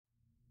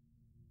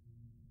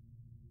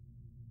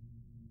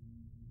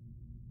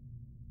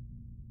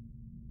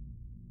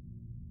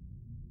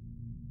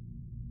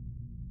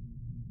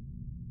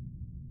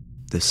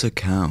This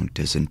account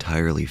is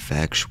entirely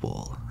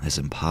factual, as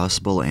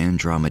impossible and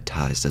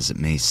dramatized as it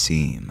may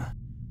seem.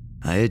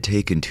 I had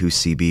taken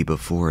 2CB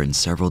before in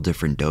several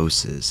different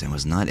doses and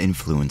was not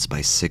influenced by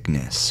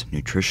sickness,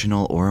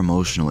 nutritional or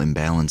emotional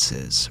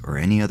imbalances, or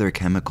any other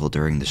chemical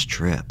during this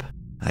trip.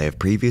 I have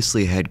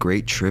previously had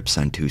great trips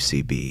on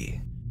 2CB.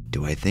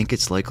 Do I think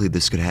it's likely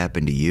this could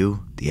happen to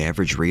you, the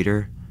average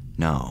reader?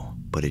 No,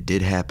 but it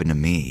did happen to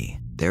me.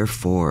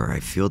 Therefore, I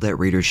feel that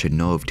readers should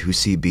know of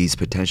 2CB's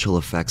potential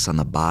effects on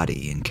the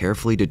body and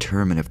carefully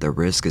determine if the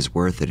risk is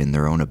worth it in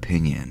their own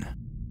opinion.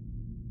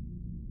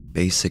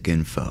 Basic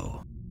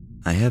info.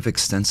 I have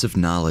extensive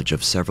knowledge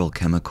of several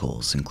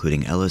chemicals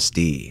including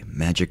LSD,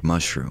 magic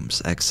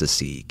mushrooms,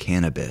 ecstasy,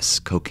 cannabis,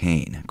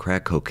 cocaine,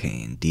 crack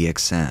cocaine,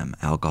 DXM,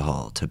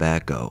 alcohol,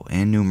 tobacco,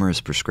 and numerous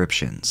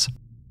prescriptions.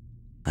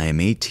 I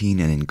am 18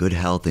 and in good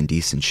health and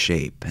decent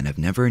shape, and have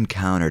never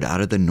encountered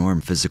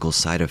out-of-the-norm physical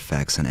side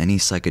effects on any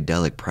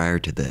psychedelic prior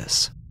to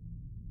this.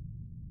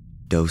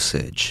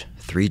 Dosage: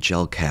 3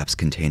 gel caps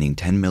containing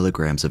 10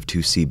 milligrams of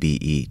 2CB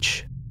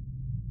each.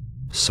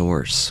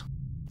 Source: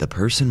 the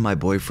person my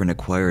boyfriend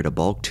acquired a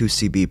bulk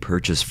 2CB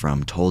purchase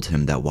from told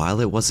him that while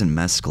it wasn't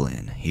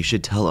mescaline, he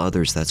should tell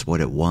others that's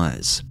what it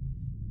was.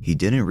 He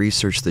didn't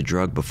research the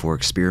drug before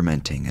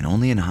experimenting, and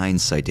only in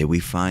hindsight did we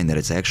find that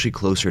it's actually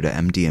closer to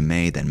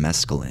MDMA than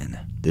mescaline.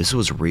 This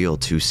was real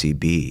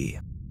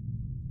 2CB.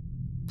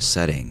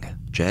 Setting: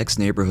 Jack's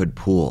neighborhood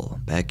pool,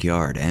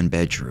 backyard, and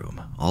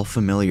bedroom, all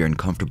familiar and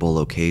comfortable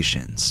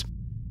locations.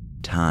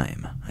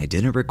 Time: I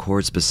didn't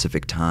record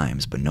specific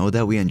times, but know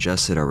that we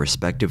ingested our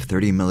respective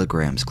 30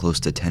 milligrams close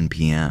to 10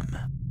 p.m.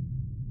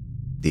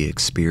 The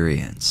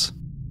experience: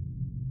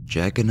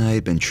 Jack and I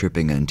had been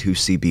tripping on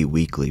 2CB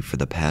weekly for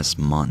the past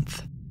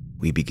month.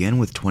 We began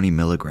with 20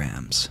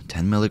 milligrams,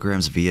 10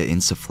 milligrams via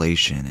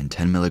insufflation, and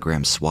 10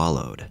 milligrams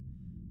swallowed.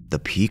 The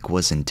peak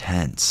was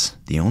intense.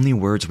 The only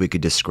words we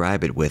could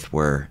describe it with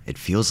were, "It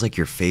feels like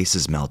your face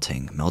is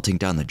melting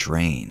down the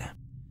drain."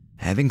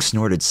 Having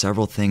snorted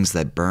several things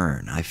that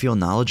burn, I feel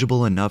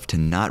knowledgeable enough to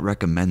not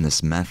recommend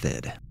this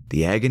method.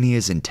 The agony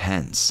is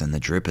intense and the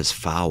drip is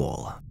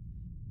foul.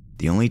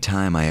 The only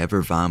time I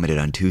ever vomited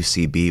on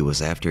 2CB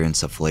was after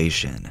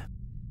insufflation.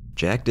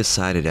 Jack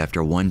decided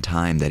after one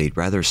time that he'd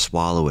rather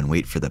swallow and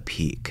wait for the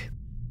peak.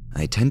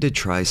 I tend to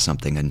try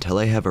something until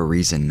I have a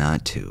reason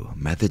not to,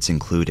 methods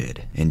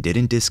included, and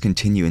didn't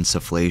discontinue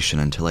insufflation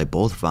until I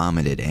both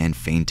vomited and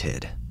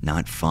fainted.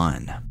 Not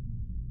fun.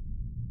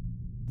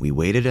 We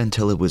waited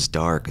until it was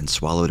dark and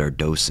swallowed our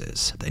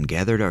doses, then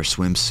gathered our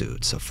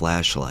swimsuits, a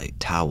flashlight,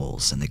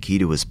 towels, and the key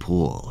to his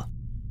pool.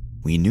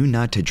 We knew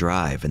not to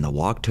drive, and the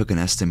walk took an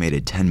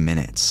estimated 10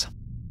 minutes.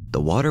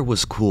 The water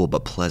was cool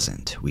but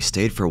pleasant. We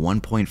stayed for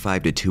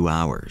 1.5 to 2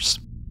 hours.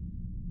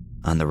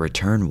 On the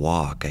return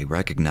walk, I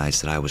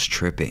recognized that I was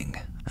tripping.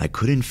 I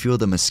couldn't feel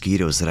the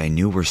mosquitoes that I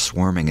knew were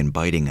swarming and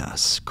biting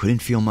us,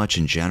 couldn't feel much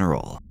in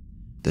general.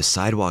 The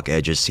sidewalk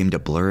edges seemed to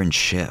blur and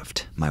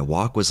shift. My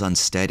walk was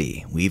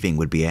unsteady, weaving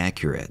would be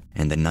accurate,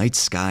 and the night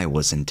sky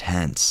was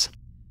intense.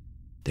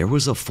 There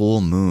was a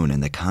full moon,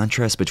 and the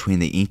contrast between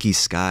the inky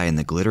sky and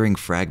the glittering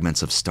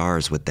fragments of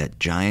stars with that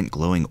giant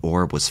glowing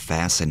orb was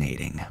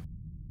fascinating.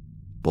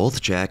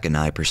 Both Jack and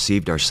I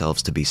perceived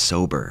ourselves to be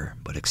sober,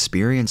 but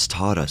experience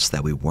taught us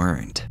that we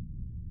weren't.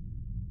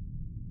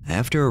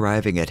 After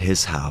arriving at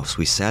his house,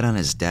 we sat on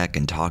his deck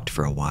and talked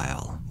for a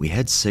while. We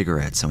had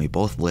cigarettes and we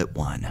both lit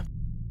one.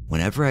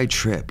 Whenever I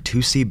trip,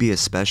 2CB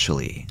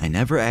especially, I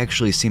never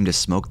actually seem to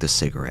smoke the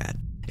cigarette.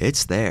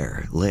 It's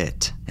there,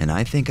 lit, and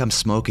I think I'm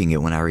smoking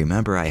it when I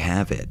remember I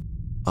have it.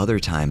 Other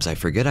times I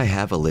forget I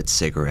have a lit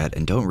cigarette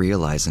and don't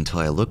realize until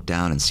I look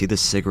down and see the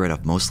cigarette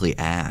of mostly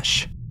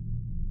ash.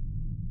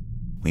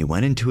 We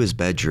went into his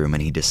bedroom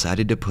and he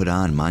decided to put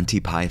on Monty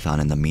Python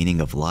and the Meaning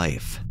of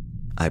Life.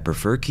 I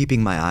prefer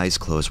keeping my eyes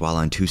closed while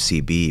on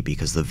 2CB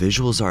because the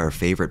visuals are our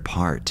favorite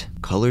part.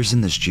 Colors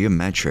in this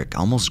geometric,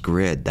 almost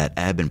grid that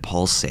ebb and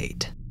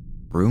pulsate.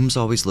 Rooms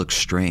always look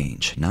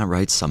strange, not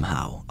right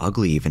somehow,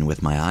 ugly even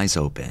with my eyes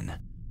open.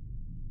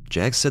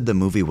 Jack said the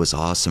movie was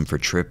awesome for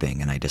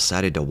tripping and I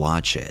decided to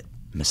watch it.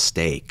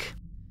 Mistake.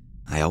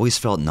 I always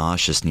felt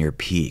nauseous near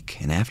peak,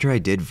 and after I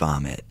did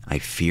vomit, I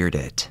feared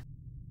it.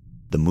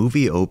 The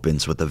movie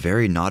opens with a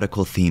very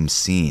nautical themed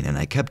scene and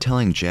I kept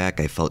telling Jack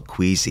I felt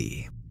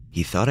queasy.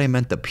 He thought I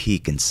meant the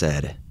peak and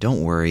said, "Don't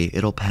worry,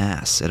 it'll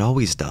pass, it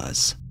always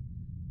does."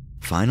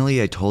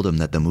 Finally, I told him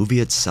that the movie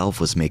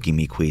itself was making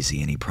me queasy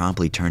and he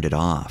promptly turned it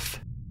off.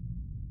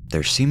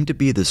 There seemed to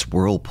be this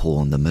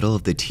whirlpool in the middle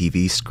of the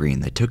TV screen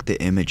that took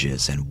the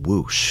images and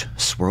whoosh,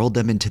 swirled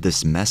them into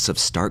this mess of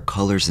stark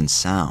colors and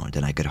sound,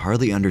 and I could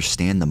hardly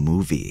understand the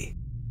movie.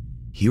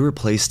 He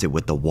replaced it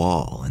with the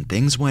wall and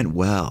things went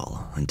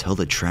well until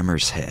the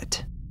tremors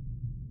hit.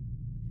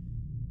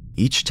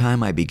 Each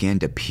time I began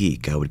to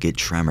peak, I would get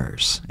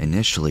tremors.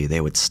 Initially,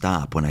 they would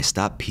stop when I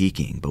stopped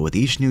peaking, but with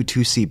each new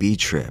 2CB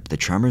trip, the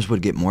tremors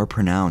would get more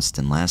pronounced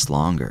and last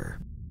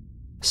longer.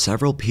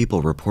 Several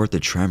people report the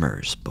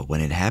tremors, but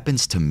when it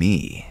happens to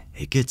me,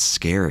 it gets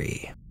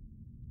scary.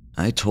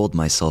 I told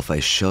myself I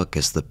shook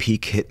as the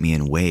peak hit me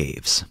in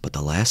waves, but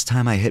the last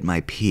time I hit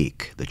my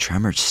peak, the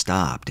tremors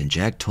stopped and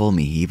Jack told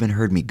me he even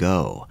heard me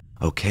go,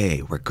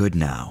 "Okay, we're good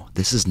now.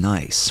 This is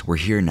nice. We're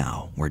here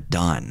now. We're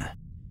done."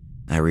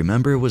 I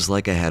remember it was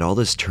like I had all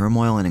this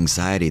turmoil and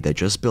anxiety that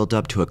just built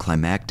up to a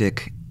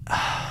climactic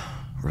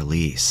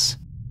release.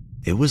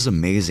 It was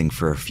amazing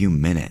for a few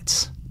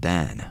minutes.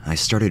 Then, I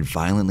started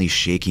violently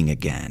shaking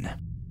again.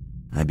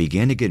 I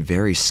began to get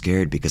very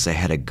scared because I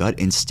had a gut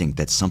instinct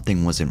that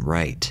something wasn't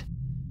right.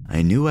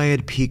 I knew I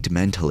had peaked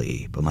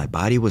mentally, but my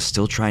body was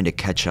still trying to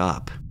catch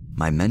up.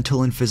 My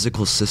mental and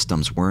physical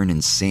systems weren't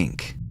in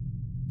sync.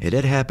 It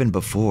had happened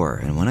before,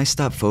 and when I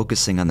stopped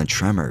focusing on the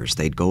tremors,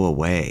 they'd go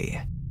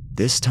away.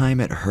 This time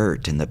it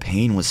hurt and the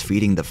pain was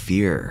feeding the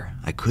fear.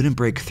 I couldn't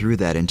break through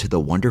that into the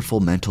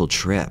wonderful mental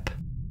trip.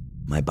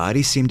 My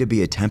body seemed to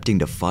be attempting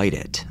to fight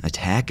it,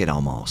 attack it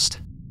almost.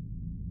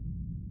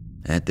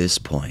 At this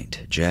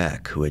point,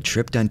 Jack, who had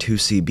tripped on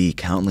 2CB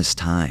countless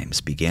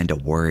times, began to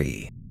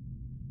worry.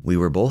 We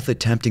were both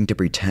attempting to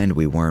pretend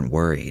we weren't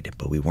worried,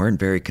 but we weren't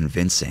very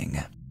convincing.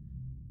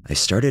 I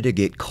started to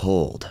get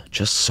cold,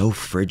 just so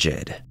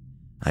frigid.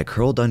 I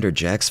curled under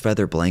Jack's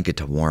feather blanket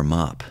to warm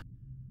up.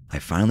 I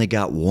finally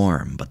got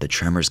warm, but the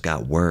tremors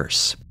got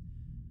worse.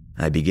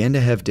 I began to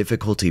have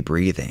difficulty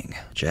breathing.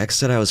 Jack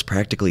said I was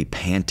practically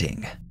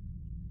panting.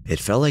 It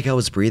felt like I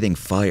was breathing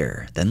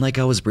fire, then like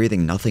I was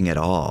breathing nothing at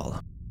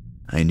all.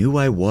 I knew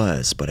I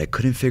was, but I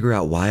couldn't figure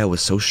out why I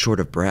was so short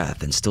of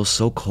breath and still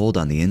so cold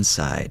on the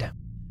inside.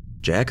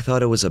 Jack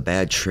thought it was a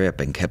bad trip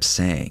and kept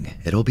saying,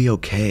 "It'll be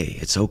okay,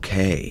 it's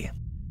okay."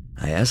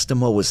 I asked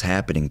him what was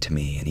happening to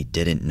me and he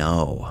didn't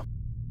know.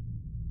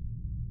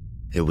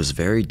 It was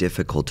very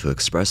difficult to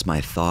express my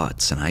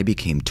thoughts and I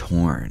became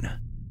torn.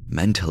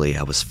 Mentally,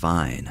 I was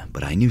fine,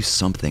 but I knew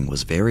something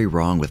was very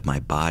wrong with my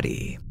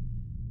body.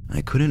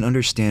 I couldn't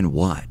understand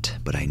what,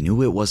 but I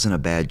knew it wasn't a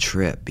bad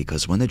trip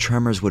because when the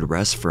tremors would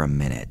rest for a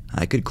minute,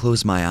 I could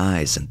close my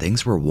eyes and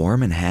things were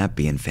warm and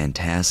happy and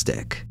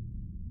fantastic.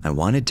 I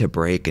wanted to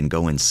break and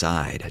go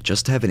inside,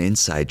 just have an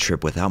inside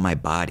trip without my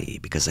body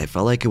because I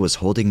felt like it was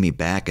holding me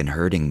back and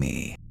hurting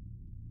me.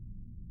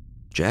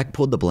 Jack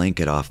pulled the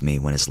blanket off me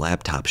when his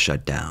laptop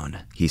shut down.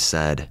 He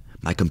said,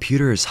 "My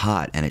computer is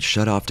hot and it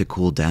shut off to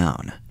cool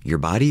down. Your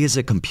body is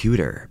a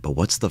computer, but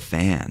what's the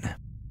fan?"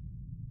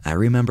 I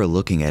remember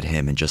looking at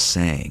him and just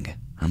saying,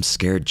 "I'm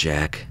scared,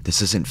 Jack.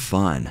 This isn't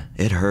fun.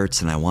 It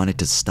hurts and I want it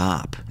to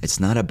stop. It's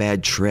not a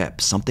bad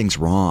trip. Something's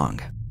wrong."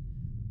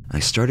 I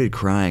started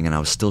crying and I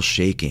was still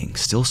shaking,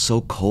 still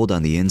so cold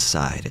on the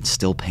inside and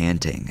still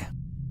panting.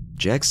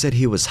 Jack said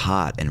he was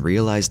hot and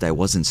realized I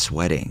wasn't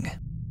sweating.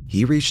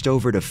 He reached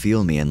over to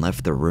feel me and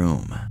left the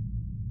room.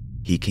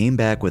 He came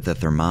back with a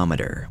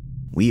thermometer.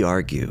 We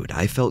argued.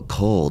 I felt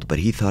cold, but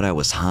he thought I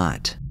was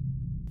hot.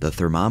 The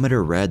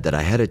thermometer read that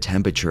I had a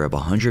temperature of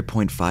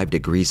 100.5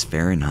 degrees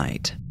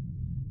Fahrenheit.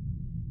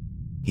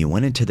 He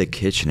went into the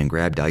kitchen and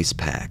grabbed ice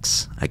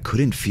packs. I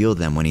couldn't feel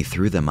them when he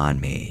threw them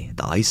on me.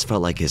 The ice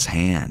felt like his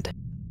hand.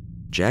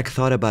 Jack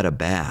thought about a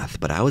bath,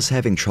 but I was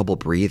having trouble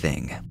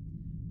breathing.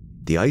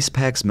 The ice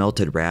packs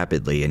melted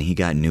rapidly and he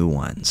got new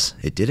ones.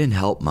 It didn't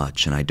help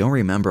much and I don't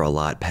remember a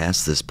lot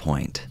past this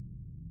point.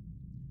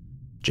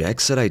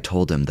 Jack said I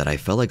told him that I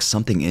felt like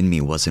something in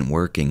me wasn't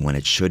working when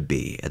it should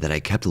be, and that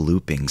I kept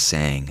looping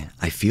saying,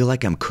 "I feel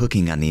like I'm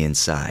cooking on the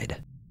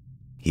inside."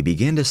 He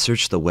began to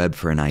search the web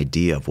for an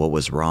idea of what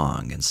was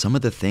wrong, and some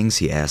of the things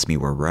he asked me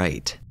were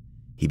right.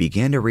 He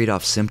began to read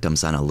off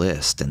symptoms on a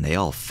list, and they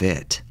all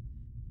fit.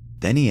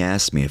 Then he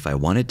asked me if I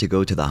wanted to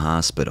go to the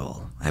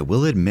hospital. I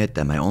will admit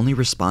that my only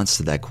response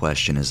to that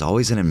question is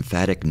always an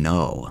emphatic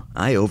no.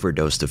 I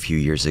overdosed a few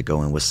years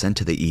ago and was sent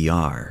to the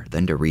ER,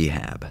 then to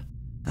rehab.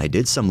 I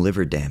did some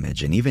liver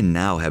damage and even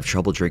now have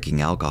trouble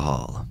drinking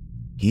alcohol.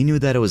 He knew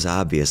that it was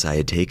obvious I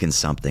had taken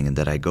something and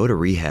that I'd go to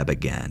rehab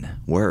again.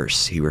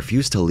 Worse, he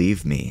refused to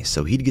leave me,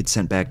 so he'd get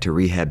sent back to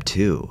rehab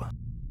too.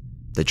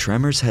 The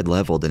tremors had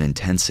leveled in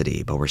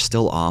intensity, but were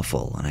still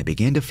awful, and I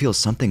began to feel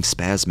something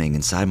spasming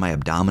inside my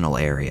abdominal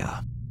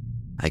area.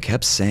 I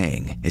kept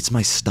saying, "It's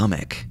my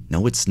stomach."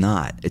 "No, it's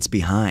not. It's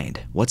behind."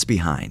 "What's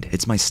behind?"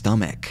 "It's my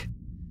stomach."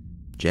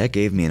 Jack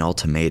gave me an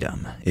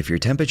ultimatum. "If your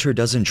temperature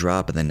doesn't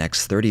drop in the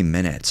next 30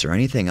 minutes or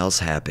anything else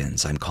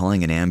happens, I'm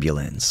calling an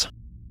ambulance."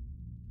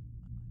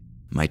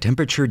 My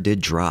temperature did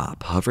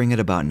drop, hovering at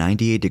about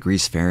 98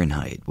 degrees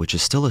Fahrenheit, which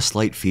is still a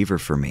slight fever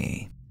for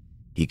me.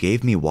 He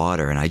gave me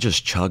water and I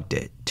just chugged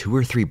it, 2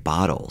 or 3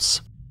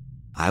 bottles.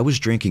 I was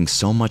drinking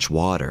so much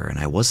water and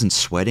I wasn't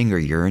sweating or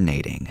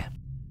urinating.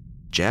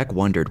 Jack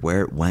wondered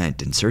where it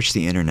went and searched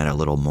the internet a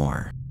little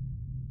more.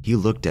 He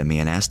looked at me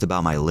and asked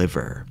about my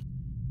liver.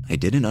 I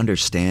didn't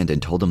understand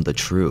and told him the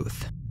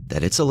truth,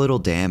 that it's a little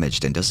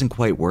damaged and doesn't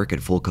quite work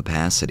at full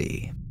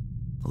capacity.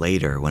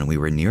 Later, when we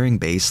were nearing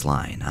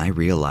baseline, I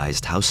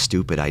realized how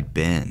stupid I'd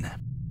been.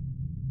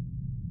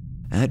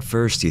 At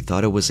first, he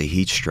thought it was a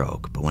heat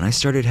stroke, but when I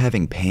started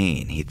having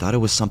pain, he thought it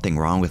was something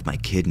wrong with my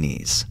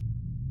kidneys.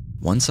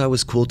 Once I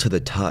was cool to the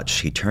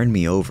touch, he turned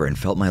me over and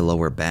felt my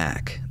lower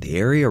back. The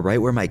area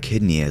right where my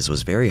kidney is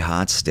was very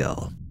hot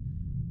still.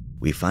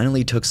 We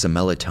finally took some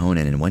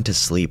melatonin and went to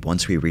sleep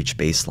once we reached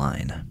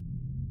baseline.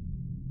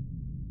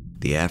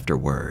 The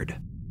afterword.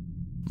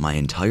 My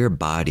entire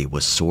body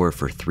was sore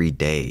for 3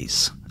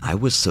 days. I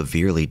was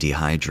severely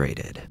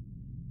dehydrated.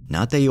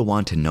 Not that you'll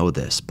want to know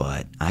this,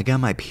 but I got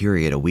my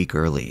period a week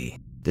early.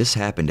 This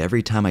happened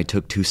every time I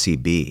took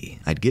 2CB.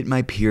 I'd get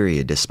my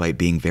period despite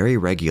being very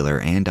regular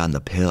and on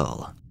the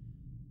pill.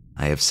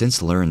 I have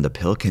since learned the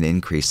pill can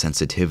increase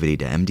sensitivity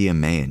to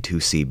MDMA and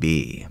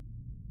 2CB.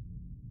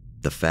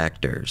 The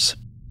factors.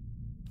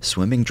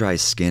 Swimming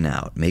dries skin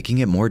out, making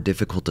it more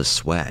difficult to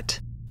sweat.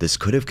 This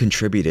could have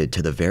contributed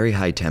to the very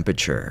high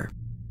temperature.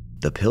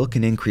 The pill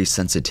can increase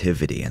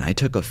sensitivity, and I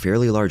took a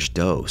fairly large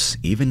dose.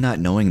 Even not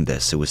knowing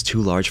this, it was too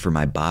large for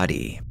my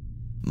body.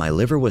 My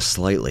liver was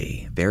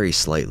slightly, very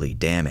slightly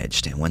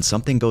damaged, and when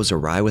something goes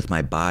awry with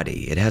my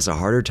body, it has a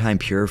harder time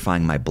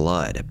purifying my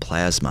blood,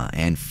 plasma,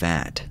 and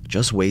fat,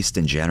 just waste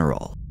in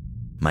general.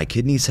 My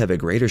kidneys have a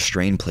greater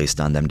strain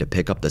placed on them to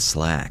pick up the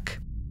slack.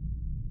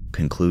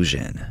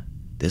 Conclusion.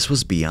 This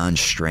was beyond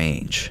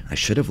strange. I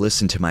should have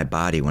listened to my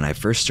body when I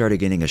first started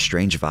getting a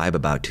strange vibe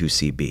about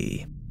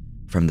 2CB.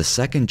 From the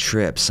second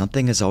trip,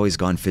 something has always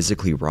gone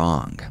physically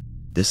wrong.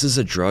 This is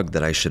a drug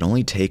that I should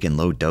only take in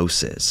low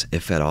doses,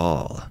 if at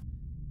all.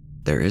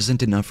 There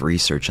isn't enough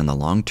research on the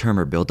long-term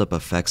or build-up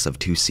effects of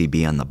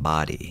 2CB on the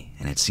body,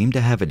 and it seemed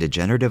to have a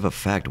degenerative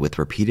effect with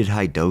repeated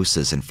high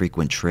doses and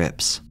frequent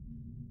trips.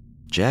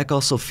 Jack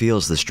also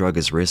feels this drug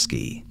is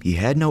risky. He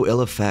had no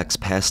ill effects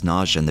past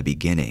nausea in the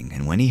beginning,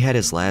 and when he had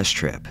his last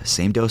trip,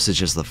 same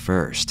dosage as the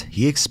first,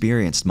 he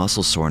experienced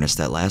muscle soreness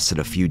that lasted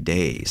a few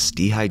days,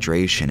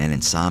 dehydration, and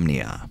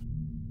insomnia.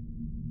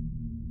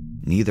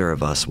 Neither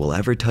of us will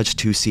ever touch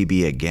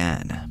 2CB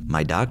again.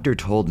 My doctor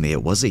told me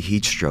it was a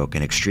heat stroke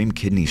and extreme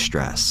kidney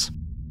stress.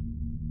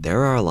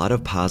 There are a lot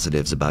of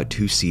positives about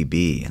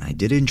 2CB, and I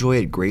did enjoy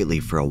it greatly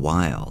for a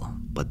while,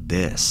 but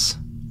this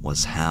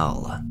was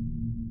hell.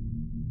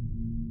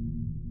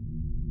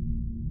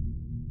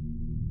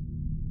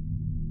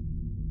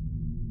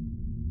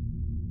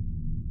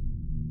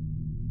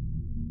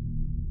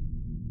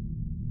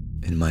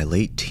 In my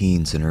late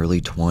teens and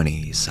early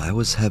 20s, I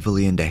was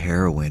heavily into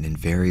heroin and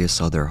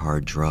various other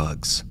hard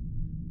drugs.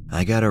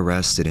 I got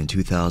arrested in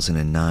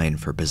 2009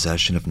 for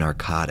possession of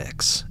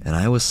narcotics, and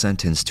I was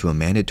sentenced to a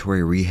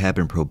mandatory rehab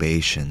and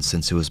probation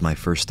since it was my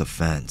first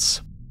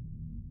offense.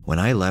 When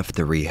I left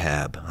the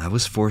rehab, I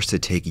was forced to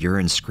take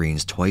urine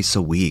screens twice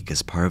a week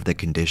as part of the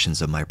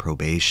conditions of my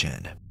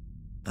probation.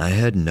 I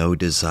had no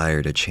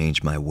desire to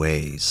change my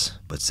ways,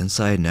 but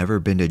since I had never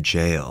been to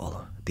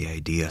jail, the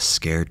idea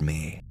scared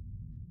me.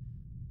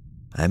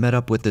 I met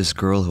up with this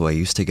girl who I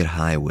used to get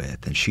high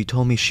with, and she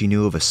told me she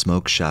knew of a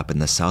smoke shop in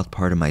the south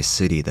part of my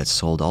city that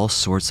sold all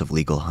sorts of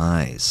legal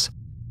highs.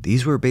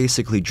 These were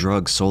basically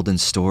drugs sold in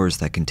stores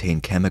that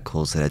contained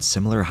chemicals that had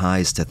similar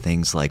highs to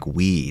things like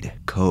weed,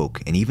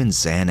 coke, and even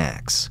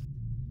Xanax.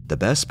 The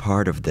best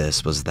part of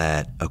this was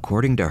that,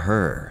 according to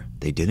her,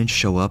 they didn't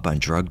show up on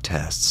drug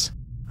tests.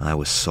 I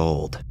was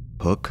sold,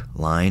 hook,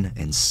 line,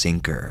 and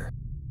sinker.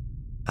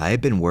 I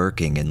had been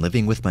working and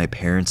living with my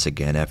parents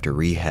again after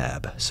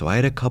rehab, so I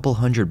had a couple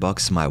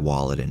 $100 in my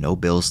wallet and no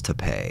bills to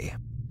pay.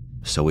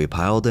 So we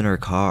piled in our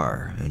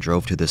car and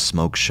drove to the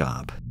smoke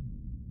shop.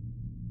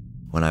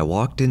 When I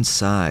walked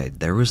inside,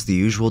 there was the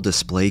usual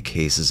display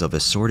cases of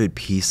assorted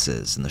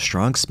pieces, and the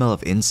strong smell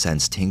of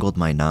incense tingled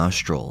my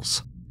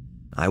nostrils.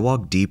 I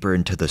walked deeper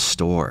into the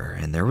store,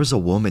 and there was a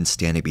woman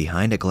standing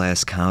behind a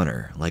glass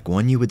counter, like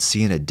one you would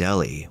see in a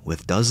deli,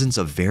 with dozens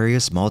of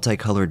various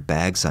multicolored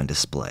bags on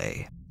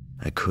display.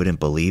 I couldn't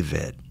believe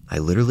it. I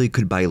literally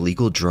could buy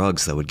legal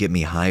drugs that would get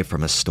me high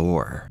from a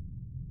store.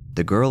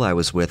 The girl I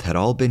was with had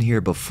all been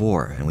here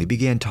before, and we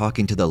began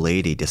talking to the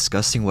lady,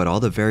 discussing what all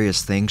the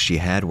various things she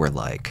had were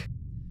like.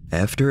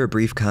 After a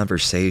brief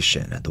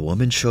conversation, the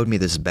woman showed me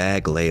this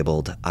bag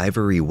labeled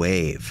Ivory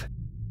Wave.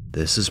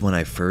 This is when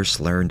I first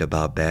learned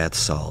about bath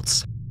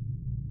salts.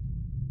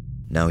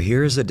 Now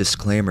here is a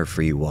disclaimer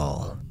for you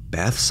all.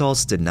 Bath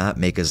salts did not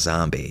make a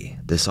zombie.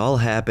 This all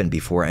happened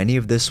before any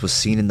of this was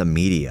seen in the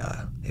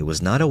media. It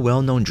was not a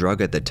well-known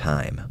drug at the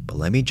time, but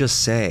let me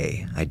just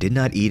say, I did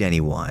not eat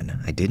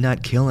anyone, I did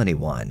not kill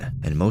anyone,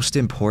 and most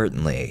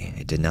importantly,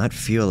 it did not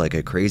feel like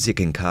a crazy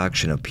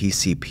concoction of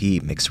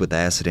PCP mixed with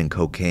acid and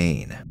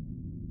cocaine.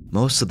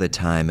 Most of the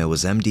time it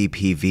was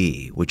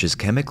em-dee-pee-vee, which is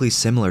chemically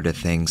similar to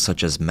things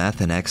such as meth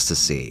and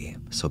ecstasy,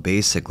 so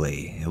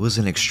basically, it was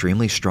an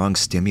extremely strong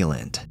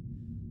stimulant.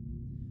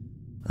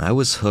 I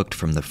was hooked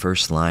from the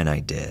first line I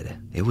did.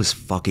 It was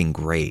fucking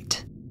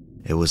great.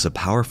 It was a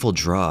powerful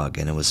drug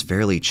and it was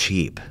fairly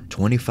cheap,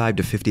 $25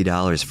 to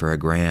 $50 for a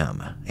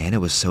gram, and it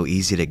was so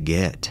easy to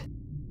get.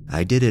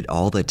 I did it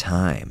all the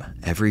time,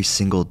 every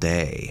single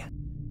day.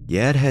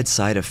 Yeah, it had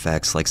side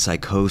effects like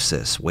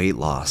psychosis, weight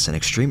loss, and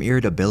extreme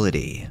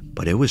irritability,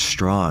 but it was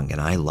strong and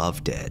I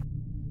loved it.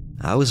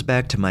 I was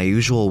back to my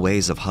usual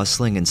ways of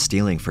hustling and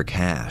stealing for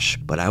cash,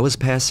 but I was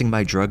passing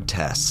my drug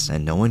tests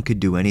and no one could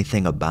do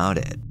anything about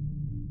it.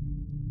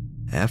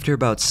 After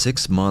about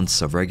 6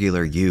 months of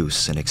regular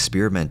use and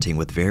experimenting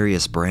with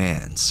various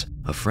brands,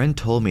 A friend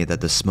told me that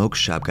the smoke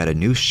shop got a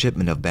new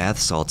shipment of bath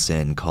salts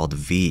in called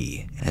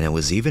V, and it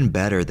was even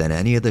better than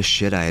any of the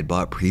shit I had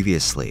bought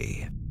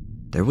previously.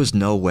 There was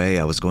no way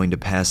I was going to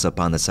pass up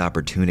on this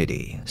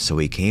opportunity, so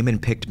he came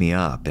and picked me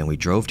up and we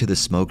drove to the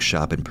smoke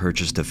shop and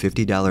purchased a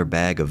 $50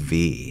 bag of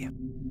V.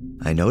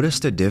 I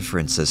noticed a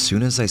difference as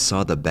soon as I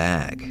saw the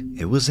bag.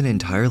 It was an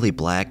entirely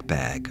black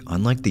bag,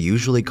 unlike the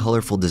usually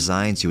colorful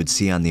designs you would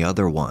see on the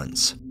other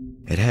ones.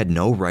 It had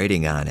no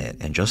writing on it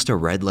and just a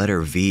red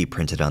letter V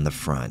printed on the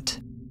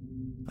front.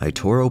 I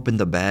tore open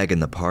the bag in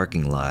the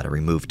parking lot and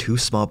removed 2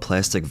 small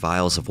plastic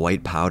vials of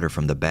white powder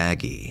from the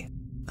baggie.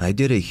 I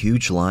did a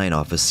huge line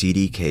off a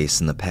CD case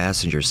in the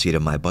passenger seat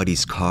of my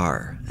buddy's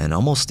car, and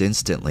almost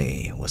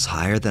instantly was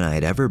higher than I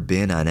had ever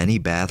been on any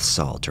bath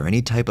salt or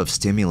any type of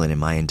stimulant in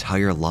my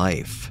entire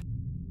life.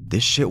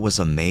 This shit was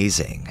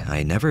amazing. I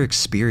had never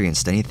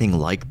experienced anything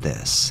like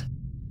this.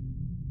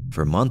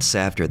 For months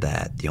after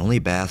that, the only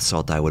bath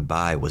salt I would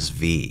buy was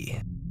V.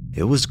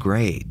 It was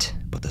great,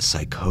 but the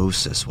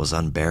psychosis was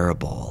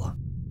unbearable.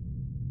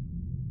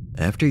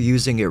 After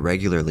using it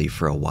regularly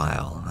for a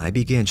while, I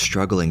began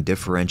struggling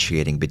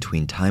differentiating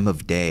between time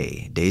of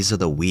day, days of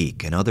the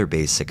week, and other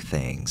basic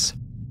things.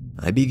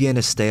 I began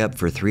to stay up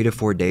for 3 to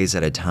 4 days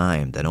at a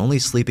time, then only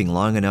sleeping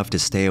long enough to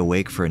stay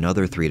awake for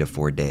another 3 to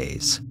 4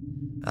 days.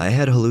 I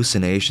had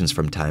hallucinations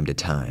from time to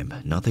time,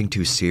 nothing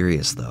too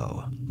serious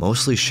though.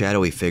 Mostly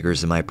shadowy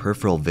figures in my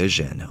peripheral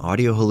vision,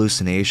 audio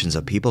hallucinations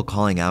of people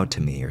calling out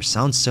to me or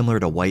sounds similar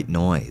to white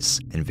noise,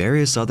 and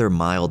various other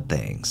mild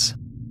things.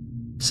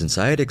 Since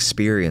I had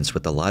experience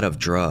with a lot of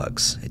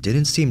drugs, it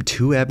didn't seem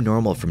too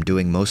abnormal from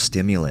doing most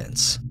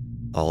stimulants.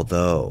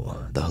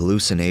 Although, the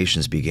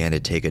hallucinations began to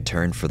take a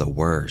turn for the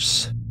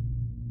worse.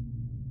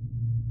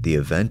 The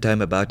event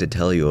I'm about to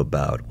tell you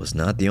about was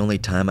not the only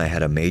time I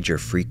had a major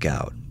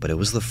freakout, but it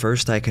was the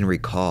first I can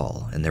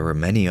recall, and there were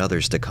many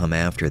others to come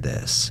after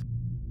this.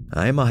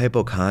 I am a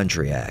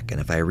hypochondriac,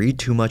 and if I read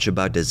too much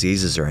about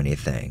diseases or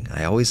anything,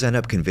 I always end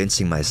up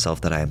convincing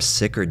myself that I am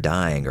sick or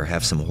dying or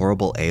have some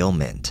horrible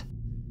ailment.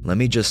 Let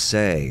me just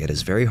say, it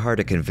is very hard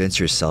to convince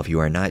yourself you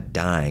are not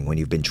dying when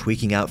you've been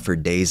tweaking out for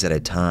days at a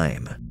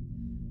time.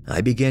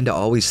 I began to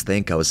always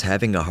think I was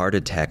having a heart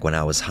attack when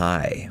I was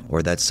high,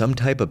 or that some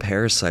type of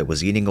parasite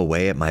was eating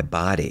away at my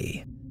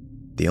body.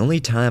 The only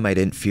time I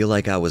didn't feel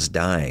like I was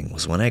dying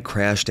was when I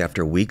crashed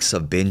after weeks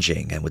of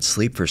binging and would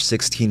sleep for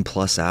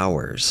 16+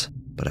 hours,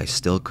 but I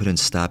still couldn't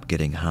stop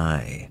getting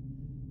high.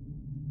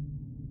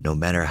 No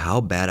matter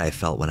how bad I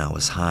felt when I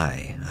was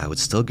high, I would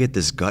still get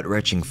this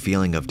gut-wrenching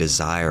feeling of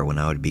desire when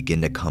I would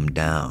begin to come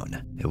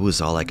down. It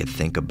was all I could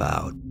think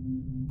about.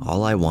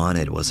 All I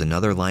wanted was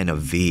another line of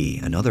V,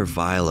 another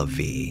vial of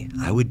V.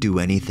 I would do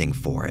anything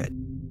for it.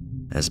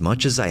 As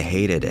much as I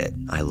hated it,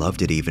 I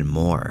loved it even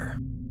more.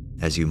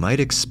 As you might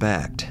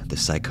expect, the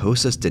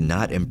psychosis did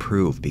not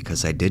improve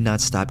because I did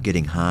not stop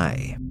getting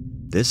high.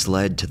 This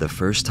led to the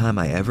first time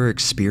I ever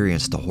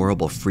experienced a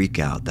horrible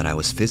freakout that I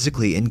was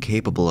physically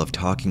incapable of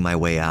talking my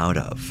way out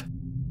of.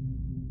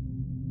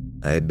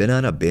 I had been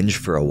on a binge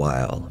for a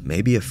while,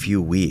 maybe a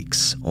few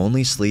weeks,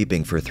 only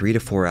sleeping for 3 to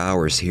 4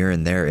 hours here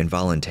and there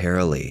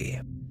involuntarily.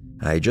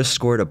 I had just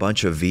scored a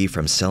bunch of V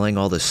from selling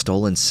all the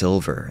stolen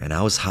silver, and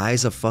I was high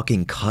as a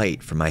fucking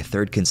kite for my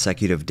 3rd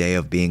consecutive day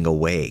of being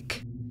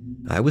awake.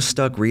 I was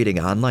stuck reading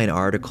online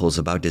articles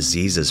about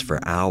diseases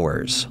for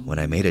hours when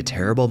I made a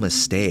terrible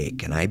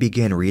mistake and I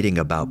began reading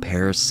about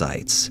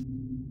parasites.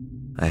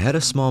 I had a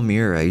small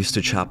mirror I used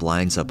to chop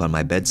lines up on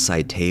my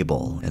bedside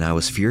table, and I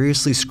was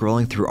furiously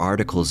scrolling through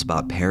articles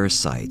about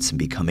parasites and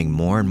becoming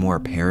more and more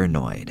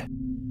paranoid.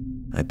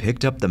 I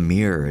picked up the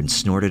mirror and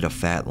snorted a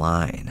fat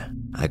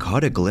line. I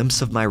caught a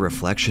glimpse of my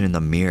reflection in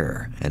the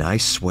mirror, and I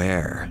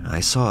swear, I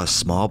saw a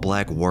small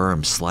black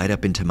worm slide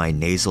up into my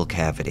nasal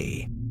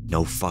cavity.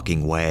 No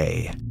fucking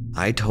way.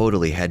 I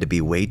totally had to be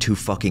way too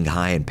fucking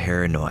high and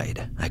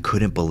paranoid. I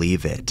couldn't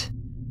believe it.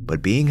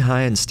 But being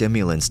high on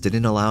stimulants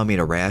didn't allow me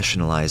to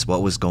rationalize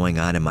what was going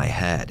on in my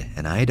head,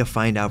 and I had to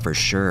find out for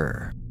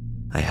sure.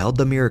 I held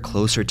the mirror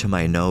closer to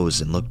my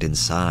nose and looked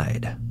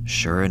inside.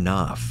 Sure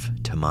enough,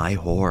 to my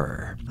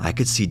horror, I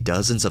could see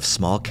dozens of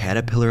small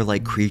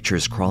caterpillar-like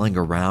creatures crawling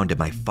around in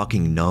my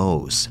fucking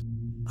nose.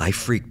 I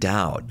freaked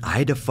out. I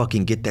had to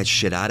fucking get that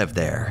shit out of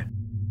there.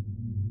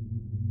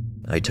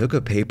 I took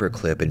a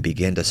paperclip and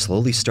began to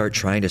slowly start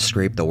trying to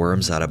scrape the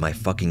worms out of my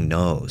fucking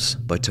nose,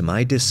 but to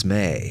my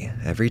dismay,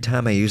 every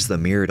time I used the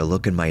mirror to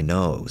look in my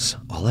nose,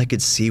 all I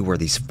could see were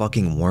these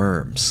fucking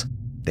worms.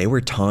 They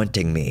were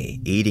taunting me,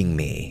 eating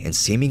me, and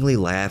seemingly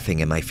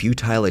laughing at my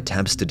futile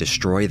attempts to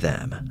destroy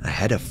them. I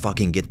had to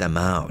fucking get them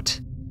out.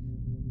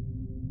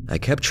 I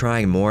kept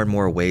trying more and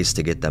more ways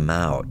to get them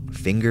out.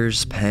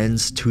 Fingers,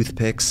 pens,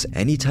 toothpicks,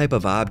 any type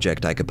of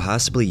object I could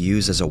possibly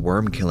use as a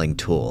worm-killing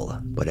tool.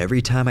 But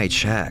every time I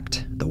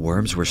checked, the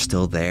worms were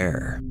still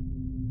there.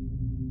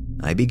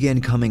 I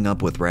began coming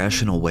up with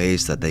rational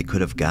ways that they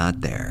could have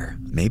got there.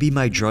 Maybe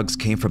my drugs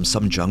came from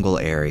some jungle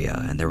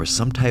area and there was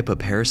some type of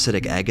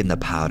parasitic egg in the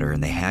powder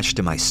and they hatched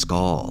in my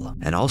skull,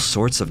 and all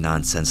sorts of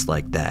nonsense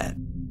like that.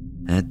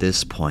 At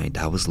this point,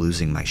 I was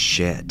losing my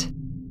shit.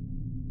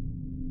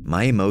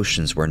 My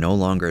emotions were no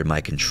longer in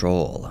my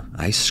control.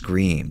 I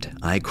screamed,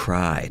 I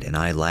cried, and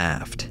I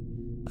laughed.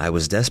 I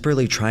was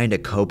desperately trying to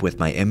cope with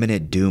my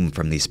imminent doom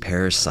from these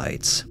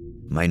parasites.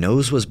 My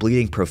nose was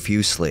bleeding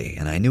profusely,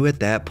 and I knew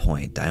at that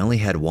point I only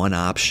had one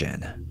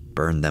option: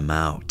 burn them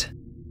out.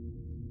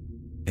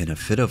 In a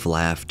fit of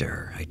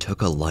laughter, I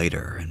took a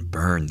lighter and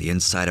burned the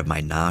inside of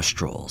my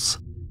nostrils.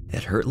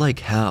 It hurt like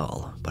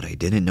hell, but I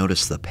didn't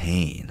notice the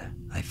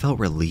pain. I felt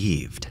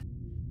relieved.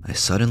 I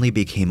suddenly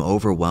became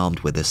overwhelmed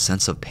with a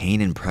sense of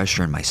pain and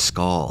pressure in my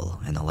skull,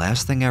 and the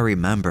last thing I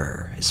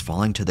remember is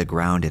falling to the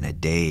ground in a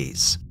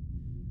daze.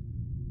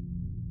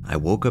 I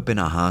woke up in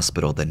a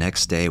hospital the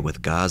next day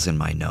with gauze in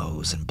my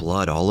nose and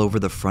blood all over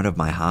the front of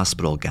my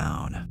hospital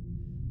gown.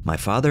 My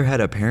father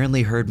had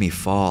apparently heard me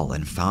fall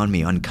and found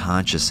me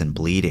unconscious and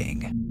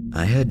bleeding.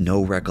 I had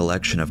no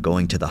recollection of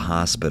going to the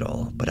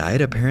hospital, but I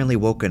had apparently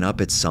woken up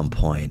at some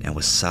point and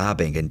was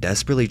sobbing and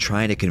desperately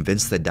trying to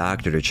convince the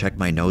doctor to check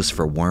my nose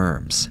for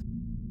worms.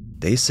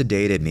 They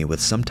sedated me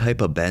with some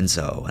type of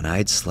benzo, and I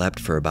had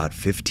slept for about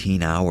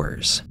 15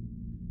 hours.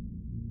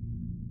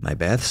 My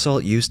bath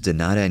salt use did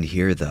not end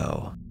here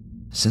though.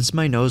 Since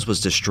my nose was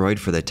destroyed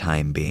for the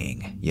time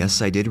being,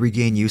 yes, I did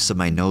regain use of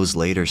my nose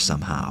later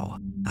somehow.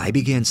 I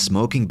began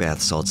smoking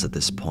bath salts at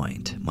this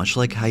point, much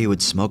like how you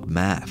would smoke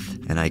meth,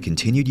 and I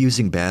continued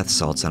using bath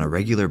salts on a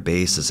regular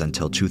basis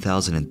until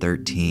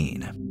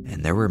 2013,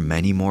 and there were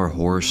many more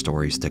horror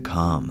stories to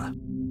come.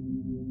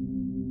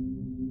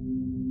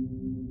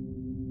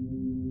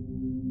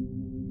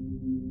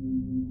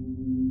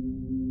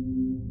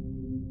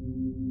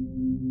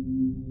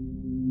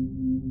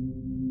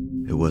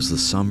 It was the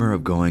summer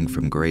of going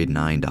from grade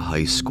 9 to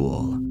high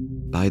school.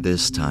 By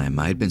this time,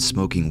 I had been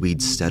smoking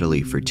weed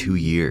steadily for 2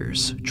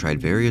 years,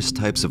 tried various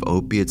types of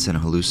opiates and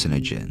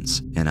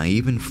hallucinogens, and I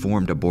even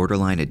formed a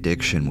borderline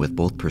addiction with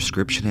both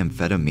prescription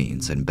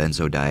amphetamines and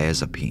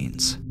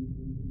benzodiazepines.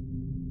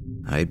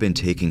 I had been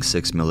taking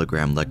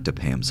 6mg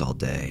lectipams all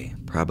day,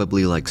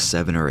 probably like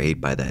 7 or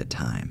 8 by that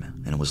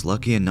time, and was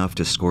lucky enough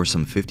to score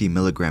some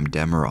 50mg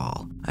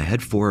Demerol. I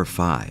had 4 or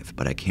 5,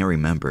 but I can't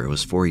remember, it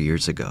was 4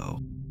 years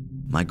ago.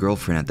 My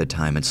girlfriend at the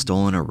time had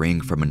stolen a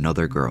ring from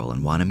another girl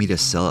and wanted me to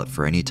sell it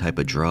for any type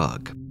of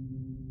drug.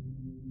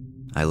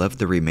 I left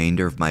the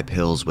remainder of my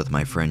pills with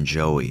my friend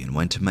Joey and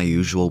went to my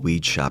usual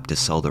weed shop to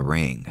sell the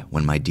ring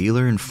when my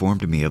dealer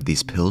informed me of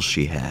these pills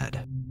she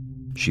had.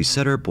 She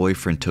said her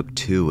boyfriend took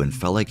 2 and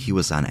felt like he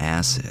was on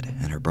acid,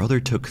 and her brother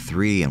took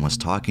 3 and was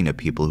talking to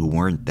people who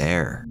weren't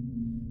there.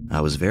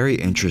 I was very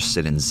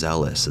interested and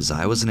zealous as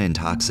I was an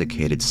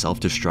intoxicated,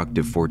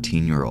 self-destructive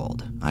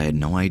 14-year-old. I had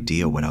no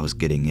idea what I was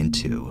getting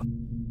into.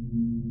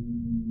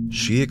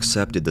 She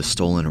accepted the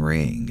stolen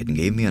ring and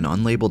gave me an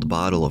unlabeled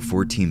bottle of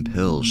 14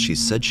 pills she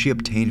said she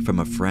obtained from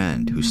a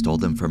friend who stole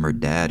them from her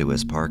dad who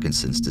has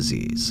Parkinson's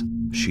disease.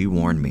 She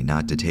warned me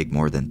not to take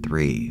more than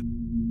 3.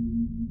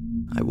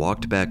 I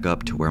walked back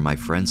up to where my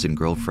friends and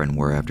girlfriend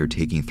were after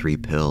taking 3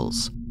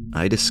 pills.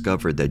 I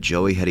discovered that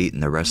Joey had eaten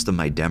the rest of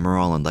my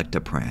Demerol and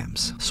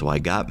Lectiprams, so I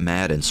got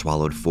mad and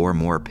swallowed 4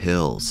 more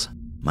pills.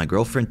 My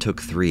girlfriend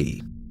took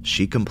 3.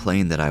 She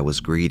complained that I was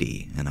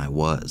greedy, and I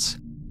was.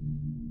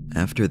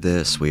 After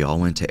this, we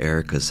all went to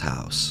Erica's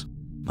house.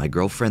 My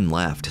girlfriend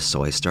left,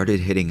 so I started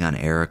hitting on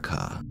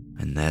Erica,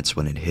 and that's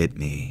when it hit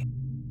me.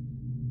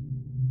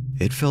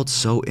 It felt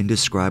so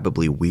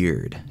indescribably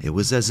weird. It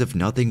was as if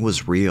nothing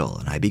was real,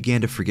 and I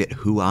began to forget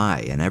who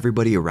I and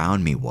everybody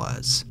around me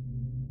was.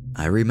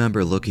 I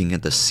remember looking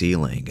at the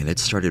ceiling, and it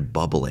started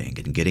bubbling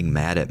and getting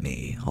mad at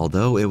me,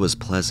 although it was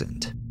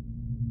pleasant.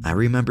 I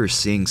remember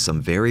seeing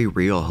some very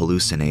real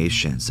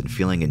hallucinations and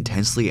feeling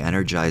intensely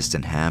energized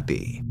and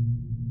happy.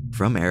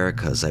 From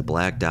Erica's, I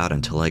blacked out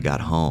until I got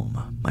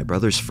home. My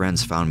brother's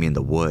friends found me in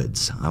the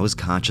woods. I was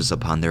conscious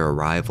upon their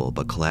arrival,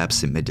 but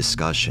collapsed in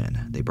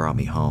mid-discussion. They brought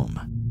me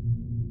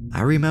home.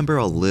 I remember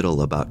a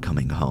little about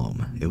coming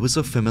home. It was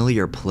a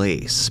familiar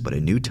place, but a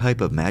new type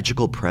of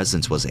magical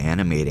presence was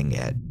animating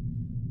it.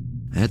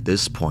 At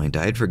this point,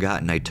 I had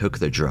forgotten I took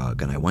the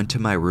drug, and I went to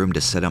my room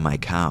to sit on my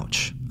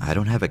couch. I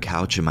don't have a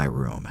couch in my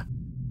room.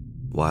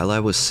 While I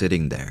was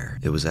sitting there,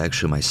 it was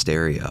actually my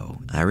stereo.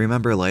 I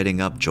remember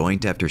lighting up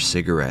joint after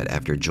cigarette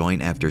after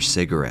joint after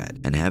cigarette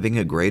and having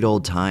a great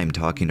old time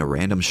talking to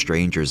random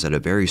strangers at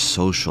a very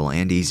social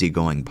and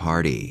easygoing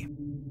party.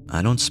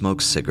 I don't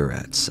smoke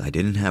cigarettes, I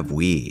didn't have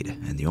weed,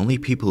 and the only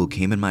people who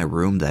came in my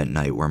room that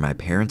night were my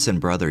parents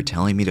and brother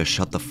telling me to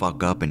shut the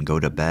fuck up and go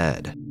to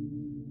bed.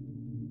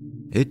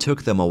 It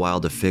took them a while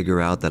to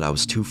figure out that I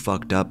was too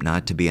fucked up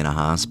not to be in a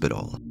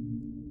hospital.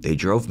 They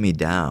drove me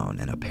down,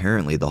 and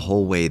apparently the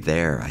whole way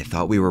there I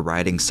thought we were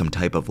riding some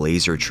type of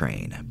laser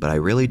train, but I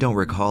really don't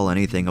recall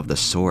anything of the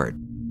sort.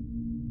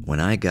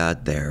 When I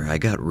got there, I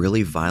got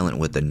really violent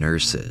with the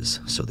nurses,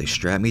 so they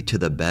strapped me to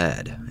the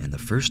bed, and the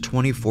first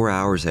 24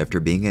 hours after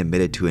being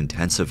admitted to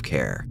intensive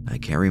care, I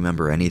can't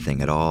remember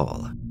anything at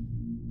all.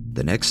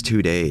 The next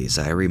 2 days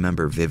I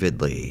remember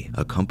vividly,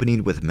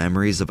 accompanied with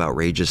memories of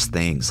outrageous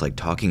things like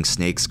talking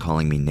snakes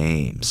calling me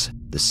names.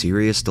 The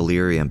serious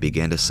delirium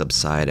began to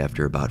subside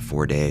after about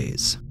 4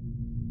 days.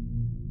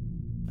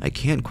 I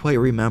can't quite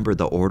remember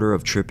the order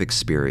of trip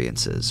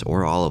experiences,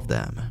 or all of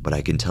them, but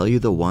I can tell you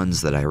the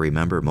ones that I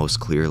remember most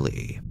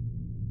clearly.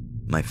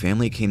 My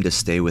family came to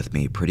stay with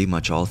me pretty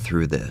much all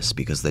through this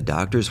because the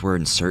doctors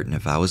weren't certain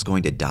if I was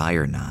going to die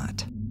or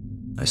not.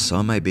 I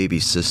saw my baby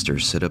sister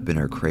sit up in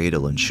her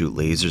cradle and shoot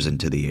lasers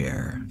into the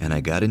air, and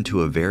I got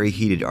into a very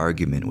heated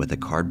argument with a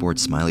cardboard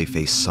smiley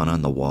face son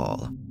on the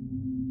wall.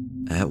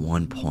 At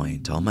one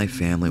point, all my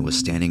family was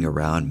standing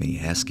around me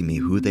asking me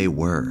who they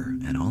were,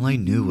 and all I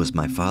knew was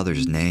my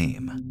father's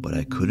name, but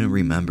I couldn't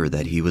remember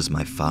that he was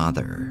my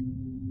father.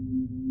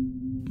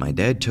 My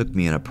dad took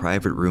me in a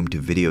private room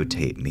to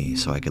videotape me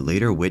so I could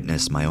later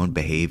witness my own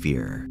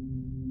behavior.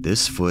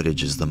 This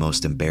footage is the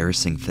most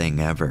embarrassing thing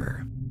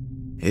ever.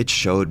 It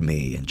showed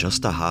me in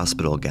just a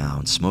hospital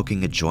gown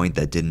smoking a joint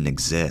that didn't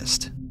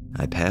exist.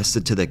 I passed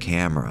it to the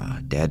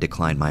camera. Dad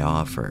declined my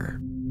offer.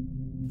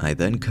 I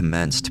then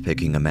commenced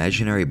picking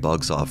imaginary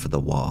bugs off of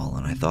the wall,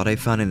 and I thought I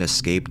found an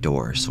escape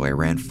door, so I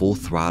ran full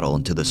throttle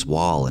into this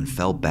wall and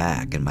fell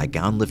back, and my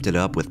gown lifted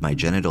up with my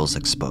genitals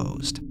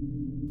exposed.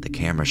 The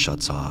camera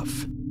shuts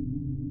off.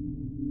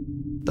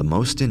 The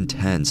most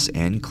intense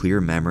and clear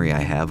memory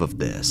I have of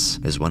this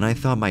is when I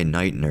thought my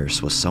night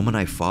nurse was someone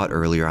I fought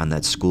earlier on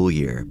that school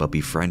year but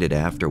befriended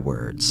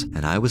afterwards,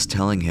 and I was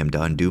telling him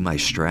to undo my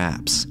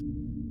straps.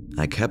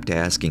 I kept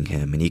asking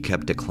him and he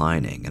kept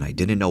declining, and I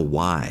didn't know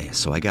why,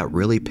 so I got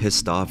really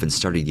pissed off and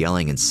started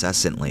yelling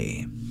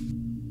incessantly.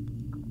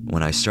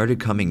 When I started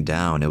coming